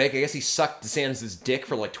pornographic. I guess he sucked DeSantis' dick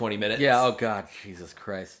for like 20 minutes. Yeah. Oh God, Jesus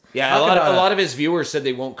Christ. Yeah, How a could, lot of his viewers said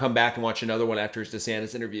they won't come back and watch another one after his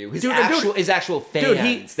DeSantis interview. His actual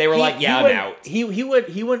fans, they were like, "Yeah, I'm out." He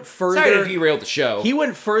went further. Sorry to derail the show. He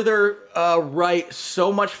went further right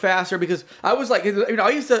so much faster because I was like, I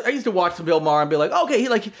used to watch the Bill Maher and be like, okay,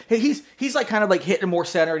 he's like kind of like hitting more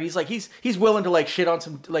center. And he's willing to like shit on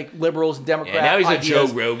some like liberals and Democrats. Yeah, now he's ideas. a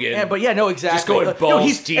Joe Rogan. Yeah, but yeah, no, exactly. Just going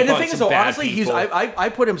balls deep And the on thing is, some though, bad honestly, people. I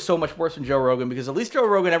put him so much worse than Joe Rogan because at least Joe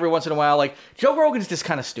Rogan every once in a while, like Joe Rogan's just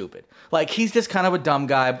kind of stupid. Like he's just kind of a dumb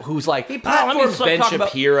guy who's like He platforms Ben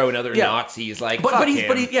Shapiro and other Yeah. Nazis. Like, but fuck he's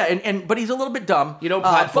him. but he's a little bit dumb. You don't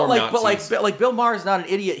platform Nazis. But like Bill Maher is not an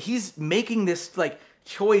idiot. He's making this like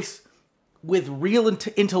choice with real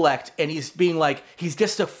intellect, and he's being like he's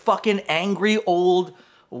just a fucking angry old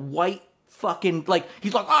white fucking like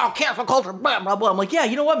he's like, oh, cancel culture, blah blah blah. I'm like, yeah,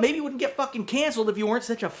 you know what? Maybe you wouldn't get fucking canceled if you weren't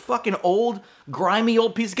such a fucking old grimy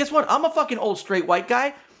old piece. Guess what? I'm a fucking old straight white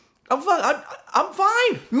guy. I'm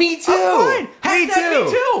fine. Me too. I'm fine. Me Hashtag too.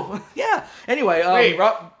 Me too. Yeah. Anyway. Wait,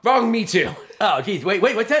 wrong. Me too. Oh, geez. Wait.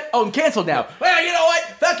 What's that? Oh, I'm canceled now. Well, you know what?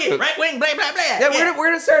 Fuck it. Right wing. Blah blah blah. Yeah, we're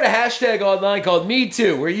gonna start a hashtag online called Me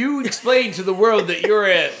Too, where you explain to the world that you're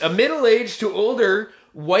a middle-aged to older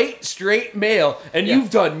white, straight male, and you've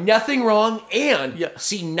done nothing wrong and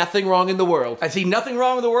see nothing wrong in the world. I see nothing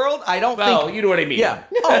wrong in the world. I don't think... you know what I mean. Yeah.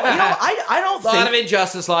 Oh, I don't think... A lot of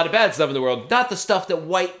injustice, a lot of bad stuff in the world. Not the stuff that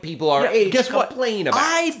white people our age complain about.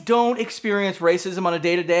 I don't experience racism on a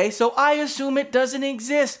day-to-day, so I assume it doesn't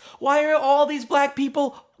exist. Why are all these black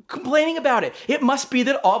people complaining about it? It must be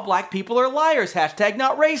that all black people are liars. Hashtag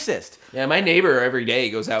not racist. Yeah, my neighbor every day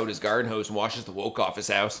goes out with his garden hose and washes the woke off his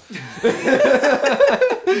house. He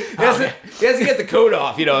has to get the coat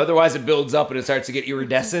off, otherwise it builds up and it starts to get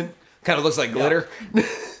iridescent. Kind of looks like glitter.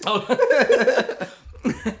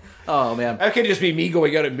 Oh, man. That could just be me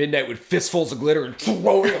going out at midnight with fistfuls of glitter and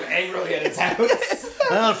throwing them angrily at his house.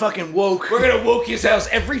 I'm fucking woke. We're going to woke his house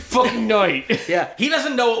every fucking night. Yeah, he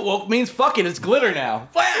doesn't know what woke means. Fuck it, it's glitter now.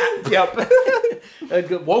 Yep.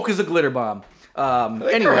 Woke is a glitter bomb.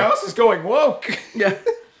 Anyway. Our house is going woke. Yeah.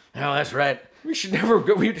 Oh, that's right. We should never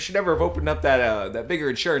have opened up that bigger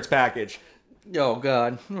insurance package. Oh,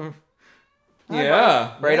 God.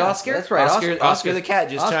 Yeah. Right, Oscar? That's right. Oscar the cat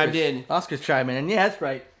just chimed in. Oscar's chiming in. Yeah, that's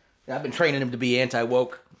right. I've been training him to be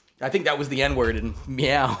anti-woke. I think that was the N-word in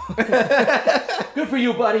meow. Good for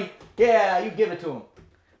you, buddy. Yeah, you give it to him.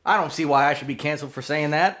 I don't see why I should be canceled for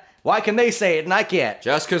saying that. Why can they say it and I can't?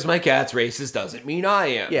 Just because my cat's racist doesn't mean I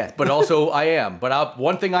am. Yeah, but also I am. But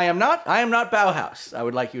one thing I am not Bauhaus. I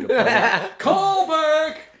would like you to point out.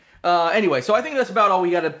 Callback! Anyway, so I think that's about all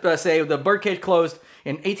we got to say. The birdcage closed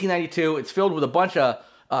in 1892. It's filled with a bunch of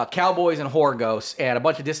cowboys and horror ghosts and a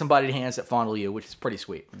bunch of disembodied hands that fondle you, which is pretty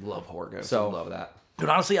sweet. Love horror ghosts. So, I love that. But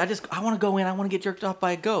honestly, I want to go in. I want to get jerked off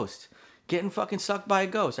by a ghost. Getting fucking sucked by a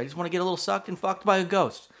ghost. I just want to get a little sucked and fucked by a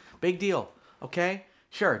ghost. Big deal. Okay?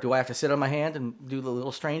 Sure. Do I have to sit on my hand and do the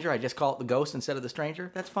little stranger? I just call it the ghost instead of the stranger?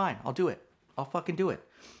 That's fine. I'll do it. I'll fucking do it.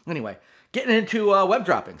 Anyway, getting into web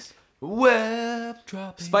droppings. Web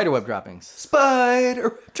droppings. Spiderweb droppings.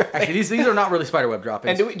 Spider droppings. Actually, these are not really spiderweb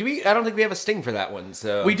droppings. And do we? I don't think we have a sting for that one.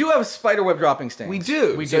 So we do have spiderweb dropping stings. We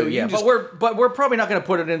do. Yeah. But we're probably not going to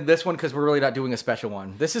put it in this one because we're really not doing a special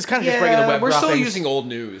one. This is kind of just regular web droppings. We're still using old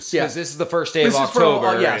news because this is the first day of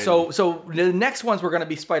October. So the next ones were going to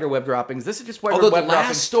be spiderweb droppings. This is just web droppings. Although the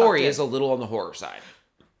last story is a little on the horror side.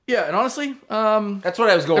 Yeah, and honestly, that's what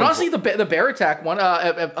I was going. And honestly, the bear attack one.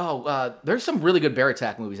 There's some really good bear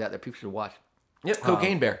attack movies out there people should watch. Yep,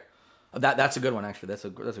 Cocaine Bear. That's a good one actually. That's a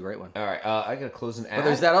great one. All right, I gotta close an ad. But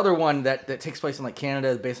there's that other one that takes place in like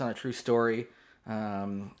Canada, based on a true story.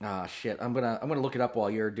 Shit. I'm gonna look it up while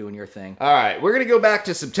you're doing your thing. All right, we're gonna go back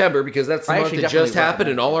to September because that's the month that just happened,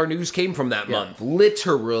 and all our news came from that month,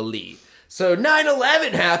 literally. So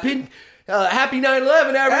 9/11 happened. Happy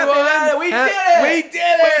 9/11, everyone! We did it! We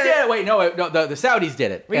did it! Wait, no, the Saudis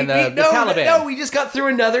did it. And the Taliban. No, we just got through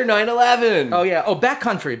another 9/11. Oh, yeah. Oh, Back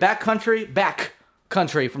Country from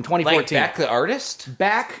 2014. Like Back the artist?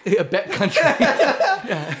 Back Country.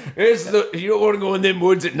 You don't want to go in them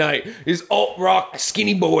woods at night. These alt-rock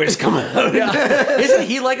skinny boys come out. Isn't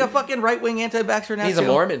he like a fucking right-wing anti-vaxxer now, He's a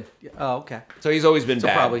Mormon. Oh, okay. So he's always been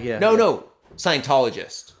bad. Probably, yeah. No,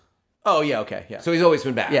 Scientologist. Oh, yeah, okay, yeah. So he's always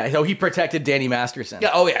been bad. Yeah, so he protected Danny Masterson. Yeah,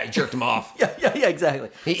 oh yeah, he jerked him off. yeah, exactly.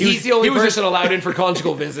 He's the only person allowed in for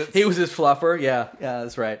conjugal visits. He was his fluffer, yeah,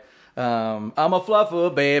 that's right. I'm a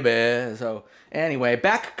fluffer, baby. So anyway,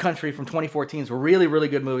 Back Country from 2014 is a really, really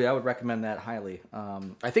good movie. I would recommend that highly.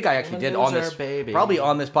 I think I actually did on this, probably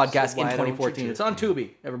on this podcast in 2014. It's on Tubi.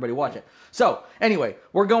 Everybody watch it. So anyway,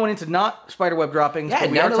 we're going into not spiderweb droppings. Yeah,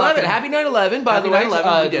 9/11. Happy 9/11, by the way.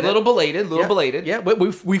 A little belated. Yeah, but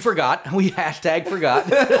we forgot. We hashtag forgot.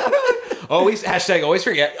 Always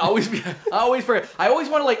forget. Always forget. I always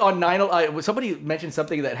want to like on 9/11. Somebody mentioned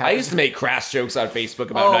something that happened. I used to make crass jokes on Facebook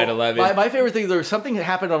about 9/11. My favorite thing, there was something that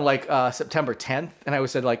happened on like September 10th, and I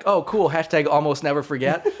was said like, oh cool, hashtag almost never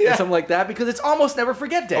forget, or something like that, because it's almost never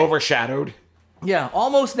forget day. Overshadowed. Yeah,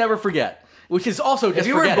 almost never forget. Which is also just if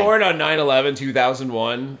you were born on 9/11,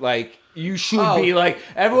 2001, like you should be like,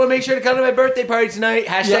 everyone make sure to come to my birthday party tonight.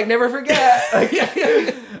 Hashtag never forget.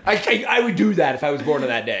 I would do that if I was born on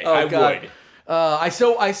that day. I would. I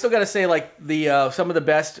still gotta say like the some of the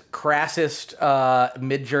best crassest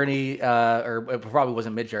Mid-Journey or it probably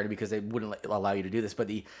wasn't Mid-Journey because they wouldn't allow you to do this, but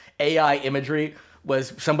the AI imagery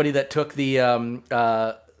was somebody that took the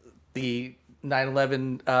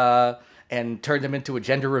 9/11 and turned them into a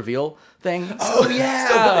gender reveal thing. Oh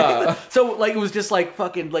yeah. So like it was just like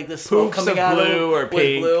fucking like this smoke coming out of blue or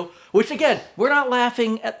pink. Blue. Which again, we're not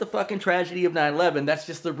laughing at the fucking tragedy of 9/11. That's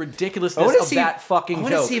just the ridiculousness of that fucking joke. I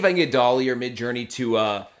want to see if I can get Dolly or Mid-Journey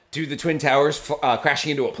to do the Twin Towers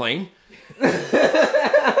crashing into a plane.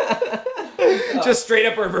 Just straight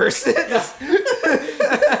up reverse it.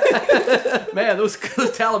 Man, those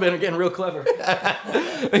Taliban are getting real clever.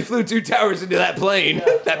 They flew 2 towers into that plane,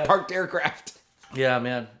 that parked aircraft. Yeah,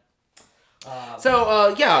 man.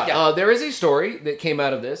 There is a story that came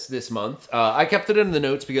out of this month. I kept it in the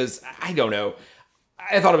notes because, I don't know,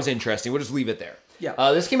 I thought it was interesting. We'll just leave it there. Yeah.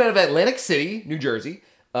 This came out of Atlantic City, New Jersey.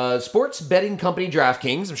 Sports betting company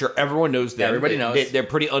DraftKings. I'm sure everyone knows them. Everybody knows. They're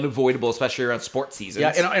pretty unavoidable, especially around sports seasons.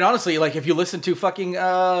 Yeah, and honestly, like if you listen to fucking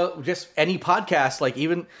just any podcast, like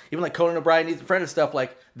even like Conan O'Brien, Ethan Friend and stuff,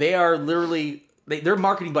 like they are literally their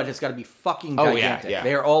marketing budget's got to be fucking gigantic. Yeah.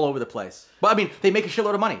 They are all over the place. But I mean, they make a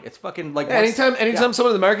shitload of money. It's fucking like anytime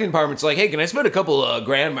someone in the marketing department's like, "Hey, can I spend a couple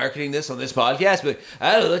grand marketing this on this podcast?" But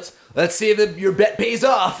I don't know, let's see if your bet pays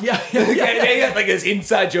off. Yeah. Like this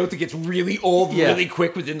inside joke that gets really old really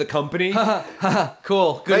quick within the company.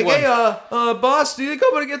 Cool, good like, one. Hey, boss, do you think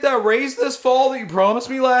I'm gonna get that raise this fall that you promised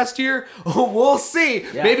me last year? We'll see.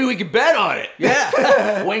 Yeah. Maybe we could bet on it.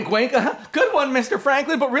 Yeah. Wink, wink. Good one, Mr.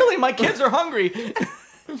 Franklin. But really, my kids are hungry.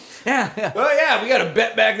 Yeah. Oh yeah, we got a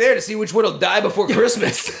bet back there to see which one will die before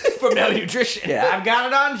Christmas from malnutrition. Yeah, I've got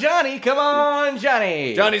it on Johnny. Come on,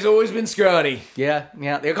 Johnny. Johnny's always been scrawny. Yeah.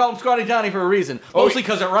 They call him Scrawny Johnny for a reason. Mostly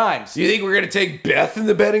because it rhymes. You think we're gonna take Beth in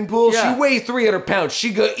the betting pool? Yeah. She weighs 300 pounds.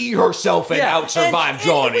 She gonna eat herself and out survive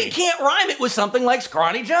Johnny. And we can't rhyme it with something like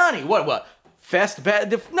Scrawny Johnny. What? Fest bet?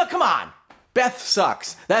 No, come on. Beth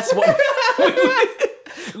sucks. That's what.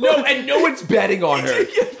 No one's betting on her.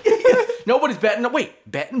 Nobody's betting. No, wait,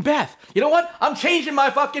 betting Beth. You know what? I'm changing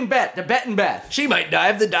my fucking bet to betting Beth. She might die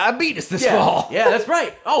of the diabetes this fall. Yeah, that's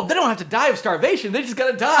right. Oh, they don't have to die of starvation. They just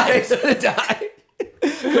gotta die. They're gonna die.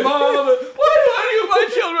 Come on, why do my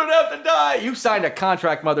children have to die? You signed a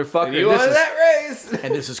contract, motherfucker. You wanted that raise.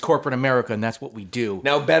 And this is corporate America, and that's what we do.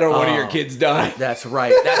 Now bet on one of your kids die. That's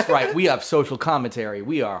right. That's right. We have social commentary.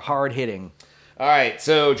 We are hard hitting. All right,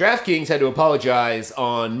 so DraftKings had to apologize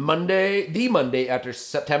on the Monday after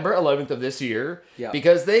September 11th of this year,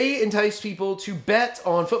 because they enticed people to bet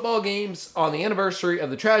on football games on the anniversary of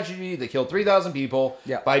the tragedy that killed 3,000 people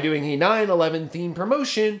by doing a 9/11 themed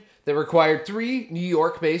promotion that required 3 New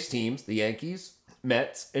York-based teams, the Yankees,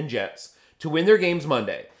 Mets, and Jets, to win their games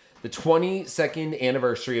Monday, the 22nd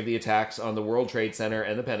anniversary of the attacks on the World Trade Center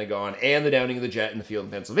and the Pentagon, and the downing of the jet in the field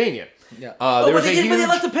in Pennsylvania. Yeah.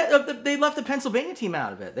 They left the Pennsylvania team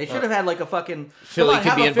out of it. They should have had like a fucking Philly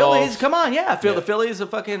could be involved. Phillies. Come on, the Phillies, the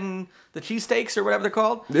cheesesteaks or whatever they're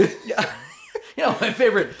called. Yeah. You know, my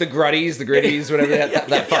favorite. The Grutties, whatever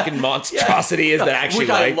that fucking monstrosity is that actually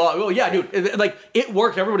like. Well, yeah, dude. Like, it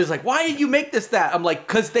worked. Everybody's like, why did you make this that? I'm like,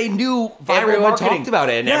 because they knew viral everyone marketing. Talked about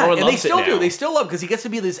it, and everyone loves they still it do. now. They still love because he gets to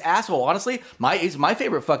be this asshole. Honestly, he's my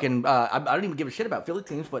favorite fucking. I don't even give a shit about Philly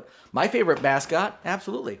teams, but my favorite mascot,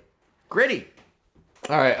 absolutely, Gritty.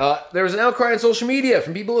 All right, there was an outcry on social media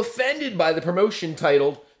from people offended by the promotion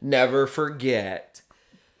titled "Never Forget."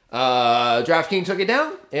 DraftKings took it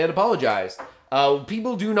down and apologized.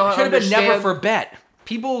 People do not should have been understand. Never for bet.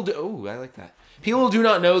 People do. Oh, I like that. People do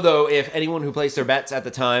not know though if anyone who placed their bets at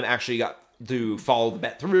the time actually got to follow the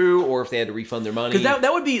bet through, or if they had to refund their money. Because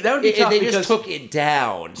that would be tough. They just took it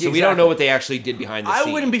down, so we don't know what they actually did behind the scenes.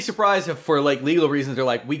 I wouldn't be surprised if, for like legal reasons, they're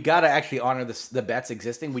like, we got to actually honor the bets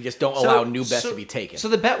existing. We just don't allow new bets to be taken. So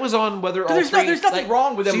the bet was on whether all there's three. There's nothing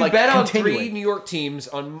wrong with them. So you like bet on continuing. 3 New York teams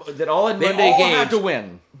that all had Monday They all games. had to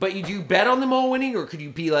win. But you do bet on them all winning, or could you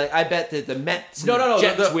be like, I bet that the Mets, no,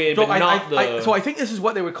 Jets win, so but not the. So I think this is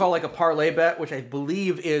what they would call like a parlay bet, which I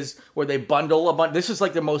believe is where they bundle a bunch. This is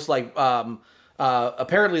like the most like.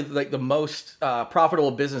 Apparently, like the most profitable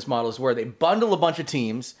business model is where they bundle a bunch of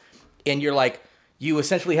teams, and you're like, you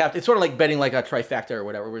essentially have to. It's sort of like betting like a trifecta or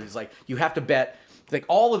whatever, where it's like you have to bet. Like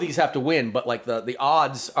all of these have to win, but like the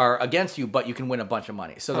odds are against you, but you can win a bunch of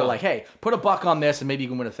money. So they're like, hey, put $1 on this, and maybe you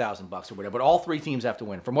can win $1,000 or whatever. But all 3 teams have to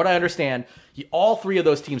win. From what I understand, all 3 of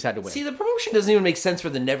those teams had to win. See, the promotion doesn't even make sense for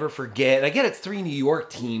the Never Forget. I get it's 3 New York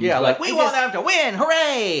teams. Yeah, like we want them to win,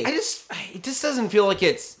 hooray! It just doesn't feel like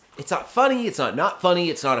it's not funny. It's not funny.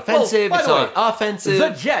 It's not offensive. Well, it's not offensive.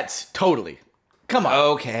 The Jets, totally. Come on.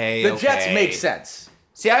 Okay. The Jets make sense.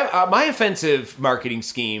 See, my offensive marketing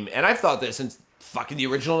scheme, and I've thought this since fucking the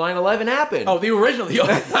original 9/11 happened. Oh, the original.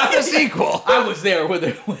 Not the sequel. I was there with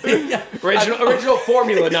it. Yeah. Original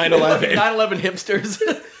formula 9/11. 9/11 hipsters.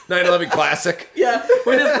 9/11 classic. Yeah,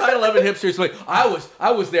 we're just 9/11 hipsters. Like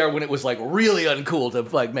I was there when it was like really uncool to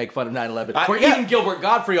like make fun of 9/11. Where even Gilbert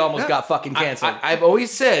Godfrey almost got fucking canceled. I've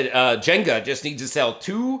always said Jenga just needs to sell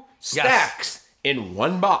 2 stacks in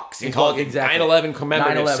 1 box and call it 9/11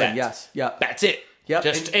 commemorative 9/11, set. yes, yeah, that's it. Yep.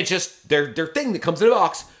 It's just their thing that comes in a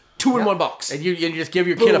box. 2 in 1 box. And you just give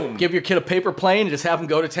your kid a paper plane and just have him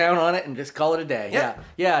go to town on it and just call it a day.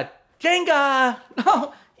 Yeah. Jenga.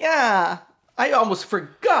 Oh, yeah. I almost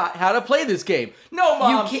forgot how to play this game. No,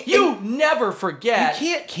 Mom, you never forget. You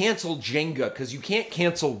can't cancel Jenga because you can't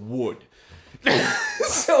cancel wood.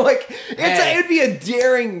 So like it would be a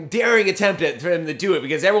daring attempt for him to do it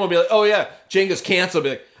because everyone would be like, oh yeah, Jenga's canceled.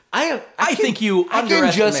 Be like, I think you I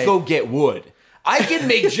can just go get wood. I can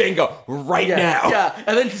make Jenga right now. Yeah,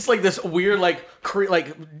 and then just like this weird like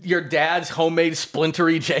your dad's homemade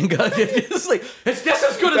splintery Jenga. It's like it's just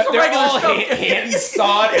as good as the regular stuff. Hand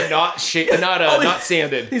sawed and not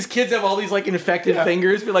sanded. These kids have all these like infected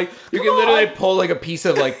fingers. Be like, you can literally pull like a piece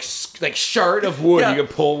of like shard of wood. You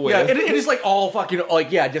can pull with. Yeah, and it is like all fucking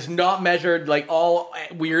just not measured, like all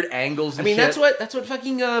weird angles. And that's what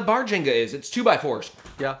fucking bar Jenga is. It's 2x4s.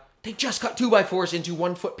 Yeah, they just cut 2x4s into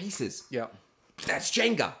 1 foot pieces. Yeah. That's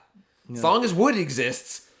Jenga. As long as wood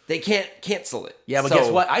exists, they can't cancel it. Yeah, but guess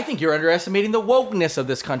what? I think you're underestimating the wokeness of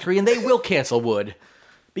this country, and they will cancel wood.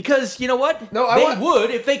 Because, you know what? No, they would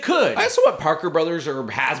if they could. I also want Parker Brothers or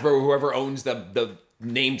Hasbro or whoever owns the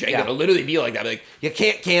name Jenga to literally be like that. Like, you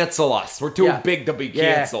can't cancel us. We're too big to be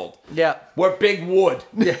canceled. Yeah. We're big wood.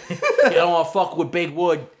 Yeah. You don't want to fuck with big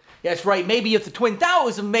wood. That's right. Maybe if the Twin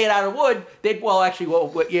Towers were made out of wood, they'd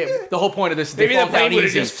the whole point of this is maybe the plane would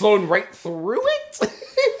have just flown right through it.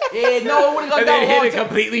 Yeah, no, it would have gone and down. And then hit a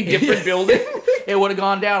completely different building. It would have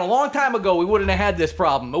gone down a long time ago. We wouldn't have had this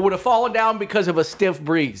problem. It would have fallen down because of a stiff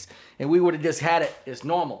breeze, and we would have just had it as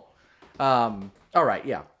normal. All right,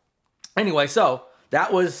 yeah. Anyway, so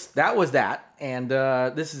that was that, and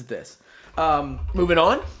this is this. Moving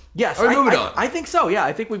on. Yes, moving on. I think so. Yeah,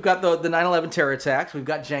 I think we've got the 9/11 terror attacks. We've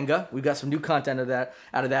got Jenga. We've got some new content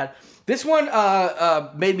out of that. This one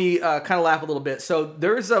made me kind of laugh a little bit. So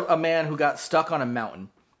there's a man who got stuck on a mountain.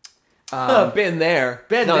 Been there.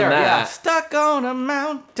 Yeah. Stuck on a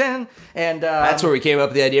mountain, and that's where we came up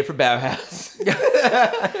with the idea for Bauhaus.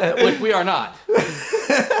 Which we are not.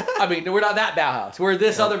 I mean, we're not that Bauhaus. We're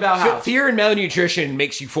this other Bauhaus. Fear and malnutrition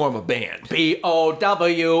makes you form a band. BOWHOUSC,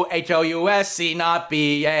 not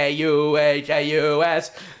BAUHAUS.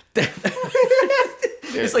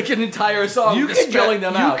 It's like an entire song spelling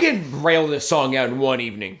them out. You can rail this song out in one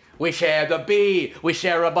evening. We share the B, we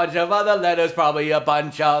share a bunch of other letters, probably a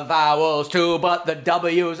bunch of vowels too, but the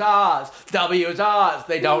W's, R's,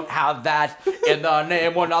 they don't have that in the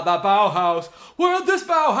name. We're not the Bauhaus. We're this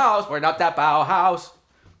Bauhaus. We're not that Bauhaus.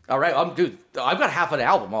 All right, dude, I've got half an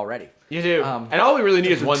album already. You do. And all we really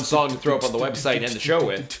need is one song to throw up on the website and end the show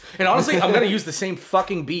with. And honestly, I'm going to use the same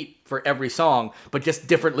fucking beat for every song, but just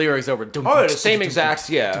different lyrics over. Oh, the same exact,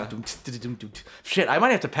 yeah. Shit, I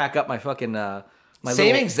might have to pack up my fucking...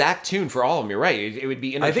 Same exact tune for all of them. You're right. It would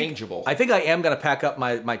be interchangeable. I think I am gonna pack up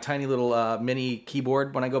my tiny little mini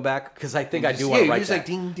keyboard when I go back because I think I do want to write that. Like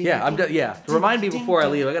ding, ding, yeah, ding, remind me before I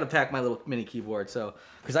leave. I gotta pack my little mini keyboard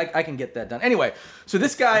because I can get that done. Anyway, so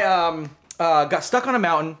this guy got stuck on a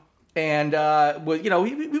mountain and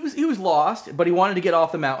he was lost, but he wanted to get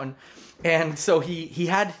off the mountain, and so he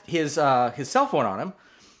had his cell phone on him,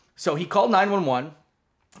 so he called 911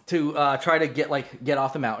 to try to get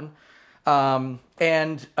off the mountain.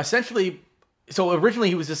 And essentially, so originally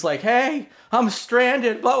he was just like, "Hey, I'm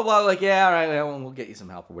stranded," blah blah blah. Like, yeah, all right, we'll get you some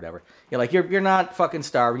help or whatever. Yeah, like you're not fucking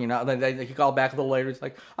starving. You're not. Then he called back a little later. It's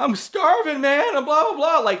like, "I'm starving, man," and blah blah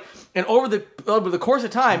blah. Like, and over the course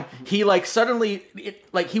of time, he suddenly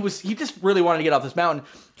he just really wanted to get off this mountain.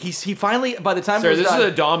 He finally, by the time this is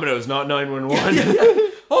a Domino's, not 911. Yeah.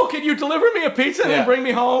 Oh, can you deliver me a pizza and then bring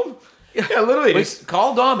me home? Yeah, literally, just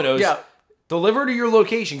call Domino's. Yeah. Deliver to your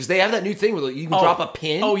location because they have that new thing where you can drop a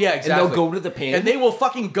pin. Oh yeah, exactly. And they'll go to the pin, and they will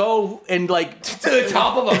fucking go and to the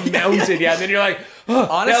top of a mountain. Yeah, and then you're like,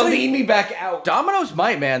 honestly, they'll lead me back out. Domino's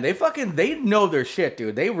might, man. They know their shit,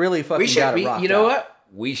 dude. They really fucking got it rocked. You know what?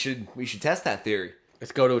 We should test that theory.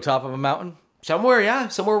 Let's go to the top of a mountain somewhere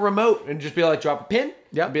remote, and just be like, drop a pin.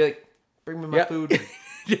 Yeah, and be like, bring me my food.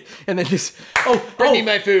 And then just bring me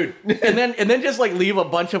my food, and then just leave a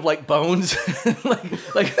bunch of bones,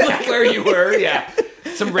 like where you were, yeah.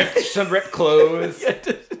 Some ripped clothes,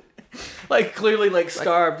 clearly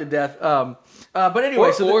starved to death. But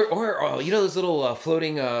anyway, or those little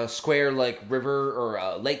floating square river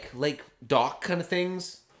or lake dock kind of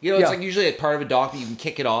things. It's usually a part of a dock that you can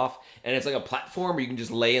kick it off, and it's like a platform where you can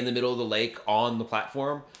just lay in the middle of the lake on the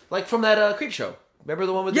platform, like from that Creep Show. Remember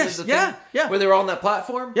the one with the thing? Where they were on that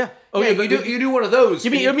platform? Yeah. Oh, yeah, you do one of those.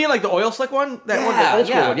 You mean like the oil slick one? That one, the old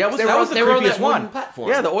school one. Yeah, that was the creepiest one. Platform.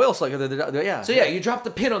 Yeah, the oil slick. Yeah. So you drop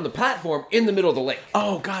the pin on the platform in the middle of the lake.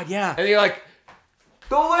 Oh God, yeah. And you're like,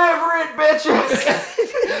 deliver it,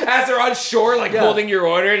 bitches! As they're on shore, holding your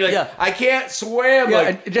order, and I can't swim. Yeah,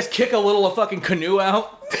 and just kick a little fucking canoe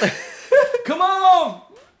out. Come on,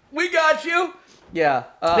 we got you. Yeah.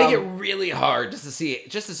 Make it really hard just to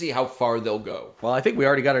see how far they'll go. Well, I think we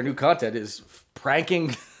already got our new content is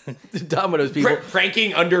pranking the Domino's people.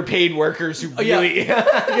 Pranking underpaid workers who really...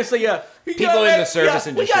 I guess, yeah. People in the service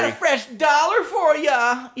industry. We got a fresh $1 for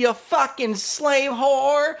ya, you fucking slave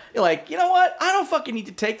whore. You're like, you know what? I don't fucking need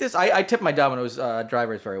to take this. I tip my Domino's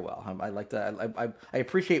drivers very well. I like that. I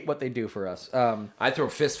appreciate what they do for us. I throw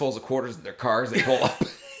fistfuls of quarters in their cars. They pull up.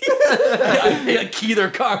 I key their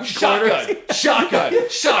car. Shotgun. You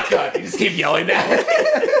just keep yelling that.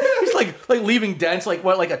 It's like leaving dents, like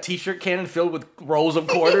a t-shirt cannon filled with rolls of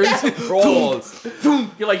quarters. Rolls.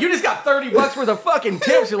 You're like, you just got $30 worth of fucking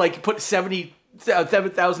tips. You're like, you put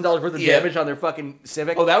 $7,000 worth of damage on their fucking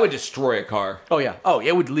Civic. Oh, that would destroy a car. Oh, yeah. Oh,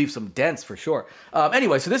 it would leave some dents for sure.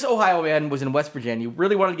 Anyway, so this Ohio man was in West Virginia,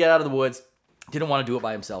 really wanted to get out of the woods, didn't want to do it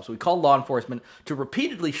by himself. So he called law enforcement to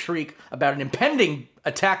repeatedly shriek about an impending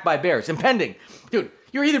attack by bears. Impending. Dude,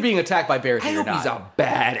 you're either being attacked by bears or you're not. He's a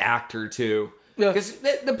bad actor, too. Because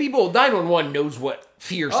the people, 911 knows what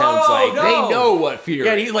fear sounds like. No. They know what fear is.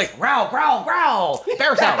 Yeah, he's like, growl, growl, growl.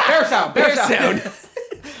 Bear sound, bear sound, bear sound.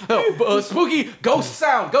 Spooky ghost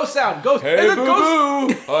sound, ghost. Hey,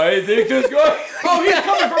 boo-boo, I think this guy... Oh, he's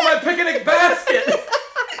coming from my picnic basket.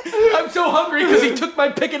 I'm so hungry because he took my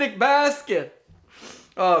picnic basket.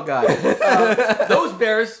 Oh, God. Those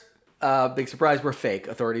bears, big surprise, were fake,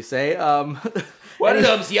 authorities say. One of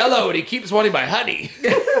them's yellow and he keeps wanting my honey.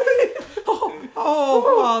 Oh,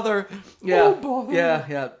 bother. Yeah. Oh, bother.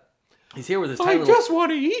 Yeah. He's here with his tiny I little... just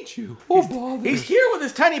want to eat you. Oh, bother. He's here with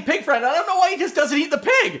his tiny pig friend. I don't know why he just doesn't eat the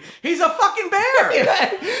pig. He's a fucking bear. Eat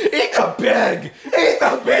the pig. Eat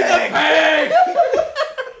the pig.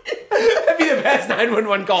 That'd be the best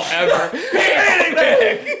 911 call ever. Eat the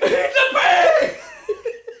pig. Eat the pig.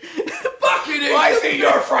 Fucking eat. Why is he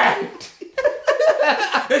your friend?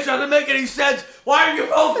 This doesn't make any sense. Why are you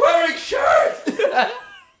both wearing shirts?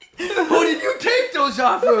 Who did you take those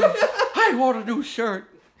off of? I want a new shirt.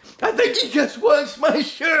 I think he just wants my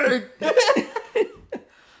shirt.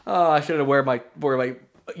 Oh, I should have wore my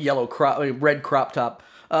red crop top.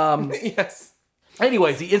 Yes.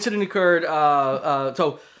 Anyways, the incident occurred.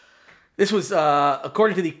 So this was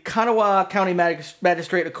according to the Kanawha County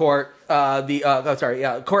Magistrate Court.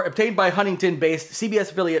 Court obtained by Huntington-based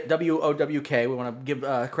CBS affiliate WOWK. We want to give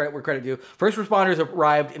credit where credit due. First responders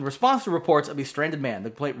arrived in response to reports of a stranded man. The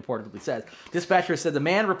complaint reportedly says dispatchers said the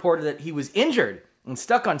man reported that he was injured and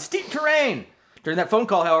stuck on steep terrain. During that phone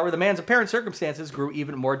call, however, the man's apparent circumstances grew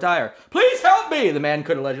even more dire. Please help me! The man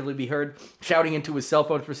could allegedly be heard shouting into his cell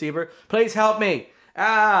phone's receiver. Please help me!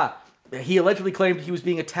 He allegedly claimed he was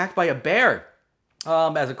being attacked by a bear.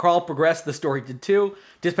 As the call progressed, the story did too.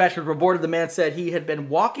 Dispatchers reported the man said he had been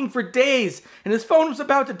walking for days and his phone was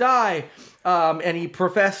about to die. And he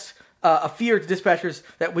professed a fear to dispatchers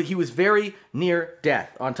that he was very near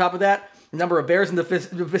death. On top of that, the number of bears in the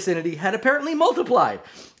vicinity had apparently multiplied,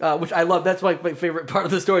 which I love. That's my favorite part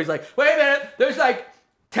of the story. He's like, wait a minute, there's like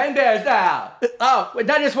 10 bears now. Oh,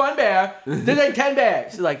 not just one bear. There's like 10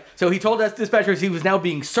 bears. So he told us dispatchers he was now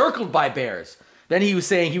being circled by bears. Then he was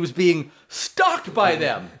saying he was being stalked by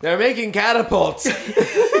them. They're making catapults.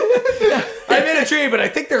 I'm in a tree, but I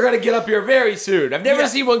think they're going to get up here very soon. I've never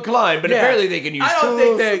seen one climb, but apparently they can use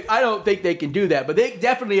tools. I don't think they can do that, but they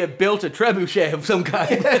definitely have built a trebuchet of some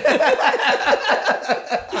kind.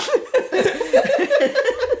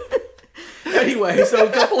 Anyway, so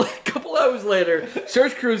a couple hours later,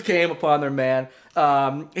 search crews came upon their man.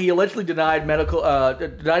 He allegedly denied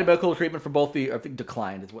medical treatment for both I think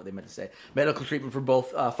declined is what they meant to say. Medical treatment for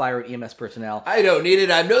both fire and EMS personnel. I don't need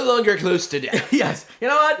it. I'm no longer close to death. Yes. You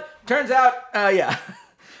know what? Turns out, yeah.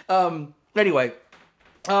 Anyway,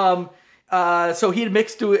 so he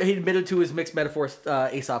admitted to his mixed metaphors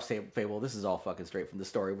Aesop's fable. This is all fucking straight from the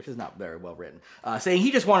story, which is not very well written. Saying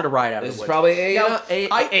he just wanted to ride out of the woods. This is probably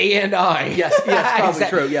A and I. Yes, probably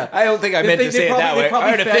true. Yeah. I don't think I meant to say it that way.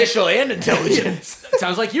 Artificial and intelligence.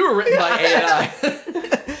 Sounds like you were written by A and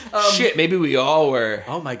I. Shit, maybe we all were.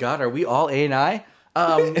 Oh my God, are we all A and I?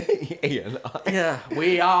 A and I. Yeah,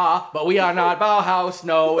 we are, but we are not Bauhaus.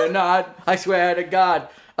 No, we're not. I swear to God.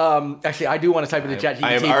 Actually, I do want to type into ChatGPT.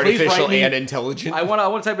 I am artificial and intelligent. I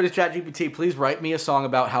want to type into ChatGPT. Please write me a song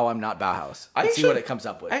about how I'm not Bauhaus. And see what it comes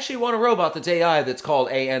up with. I actually want a robot that's AI that's called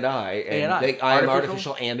A and I. And I am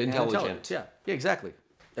artificial and intelligent. Yeah, exactly.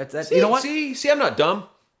 That's see, you know what? See, I'm not dumb.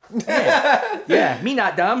 Yeah, me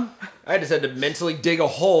not dumb. I just had to mentally dig a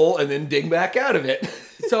hole and then dig back out of it.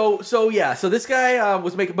 So this guy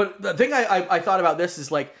was making. But the thing I thought about this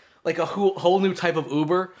is like a whole new type of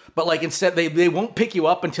Uber, but like instead they won't pick you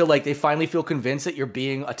up until like they finally feel convinced that you're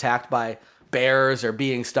being attacked by bears or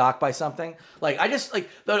being stalked by something. Like, I just, like,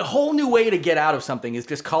 the whole new way to get out of something is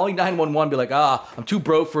just calling 911, be like, I'm too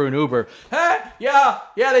broke for an Uber. Hey, yeah,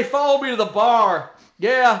 they followed me to the bar.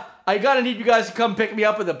 Yeah, I gotta need you guys to come pick me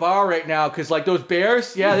up at the bar right now, because, like, those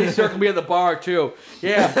bears, yeah, they circled me at the bar, too.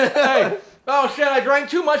 Yeah, hey, oh, shit, I drank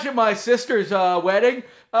too much at my sister's wedding.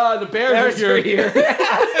 The bears are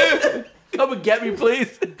here. Come and get me,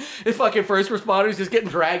 please. The fucking first responders just getting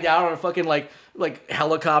dragged out on a fucking, like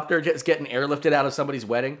helicopter, just getting airlifted out of somebody's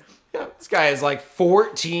wedding. Yeah, this guy has like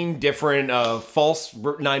 14 different false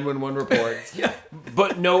 911 reports. Yeah.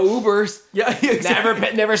 But no Ubers. Yeah,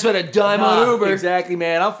 exactly. Never spent a dime on Uber. Exactly,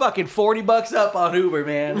 man. I'm fucking $40 up on Uber,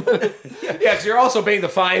 man. Yeah, because you're also paying the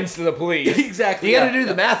fines to the police. Exactly. You got to do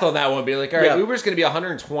the math on that one. Be like, all right, Yeah. Uber's going to be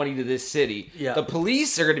 120 to this city. Yeah. The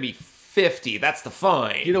police are going to be 50. That's the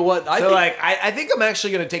fine. You know what? I think I'm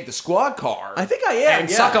actually going to take the squad car. I think I am.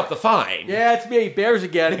 And suck up the fine. Yeah, it's me. Bears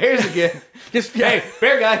again. Just Hey,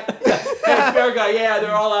 bear guy. Hey, bear guy. Yeah,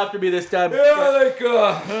 they're all after me this time. Yeah,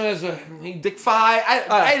 like, Dick Fi.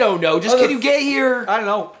 I don't know. Just can you get here? I don't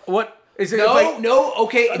know. What is it? No.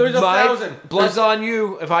 Okay, there's 1,000. Blood's on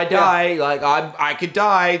you. If I die, like I could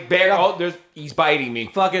die. Bear. Oh, he's biting me.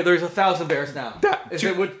 Fuck it. There's 1,000 bears now.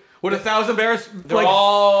 Would 1,000 bears? They're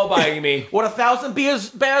all biting me. Would 1,000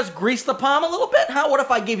 bears grease the palm a little bit? What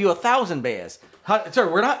if I give you 1,000 bears?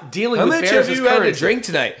 Sir, we're not dealing with bears. How much have you had to drink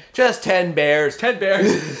tonight? Just 10 bears. 10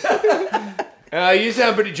 bears. You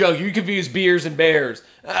sound pretty drunk. You confuse beers and bears.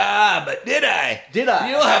 But did I? Did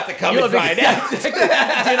I? You'll have to come and find out. Did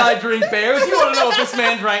I drink bears? You want to know if this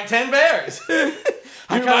man drank 10 bears?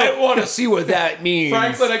 You might want to see what that means.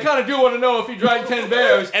 Franklin, I kind of do want to know if he drank 10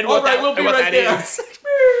 bears. And we'll be right there.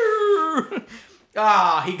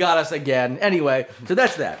 He got us again. Anyway, so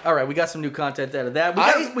that's that. All right, we got some new content out of that.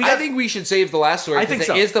 I think we should save the last story. I think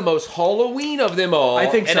so. It is the most Halloween of them all. I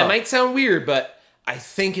think so. And it might sound weird, but I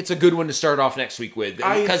think it's a good one to start off next week with.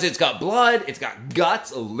 Because it's got blood, it's got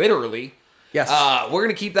guts, literally. Yes. We're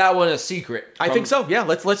gonna keep that one a secret. I think so. Yeah,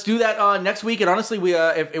 let's do that next week. And honestly, we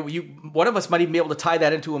one of us might even be able to tie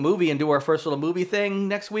that into a movie and do our first little movie thing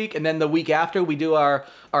next week, and then the week after we do our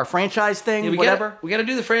franchise thing, whatever. We gotta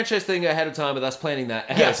do the franchise thing ahead of time with us planning that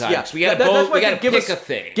ahead of time. Yes. So we gotta pick a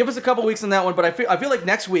thing. Give us a couple weeks on that one, but I feel like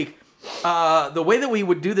next week. The way that we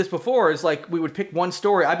would do this before is like we would pick one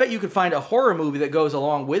story. I bet you could find a horror movie that goes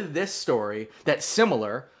along with this story that's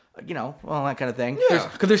similar. That kind of thing. Yeah.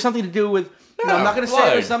 Because there's something to do with. I'm not going to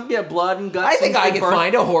say there's some blood and guts. I think I can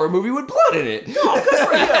find a horror movie with blood in it. Oh, good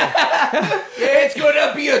for you. It's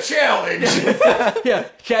gonna be a challenge. Yeah,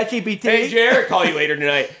 ChatGPT. Hey, Jared, call you later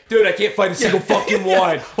tonight, dude. I can't find a single fucking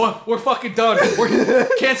one. Well, we're fucking done. We're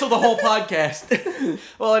cancel the whole podcast.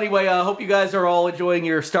 Well, anyway, I hope you guys are all enjoying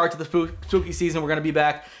your start to the spooky season. We're going to be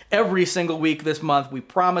back every single week this month. We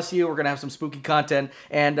promise you we're going to have some spooky content,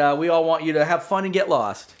 and we all want you to have fun and get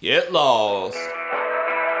lost. Get lost.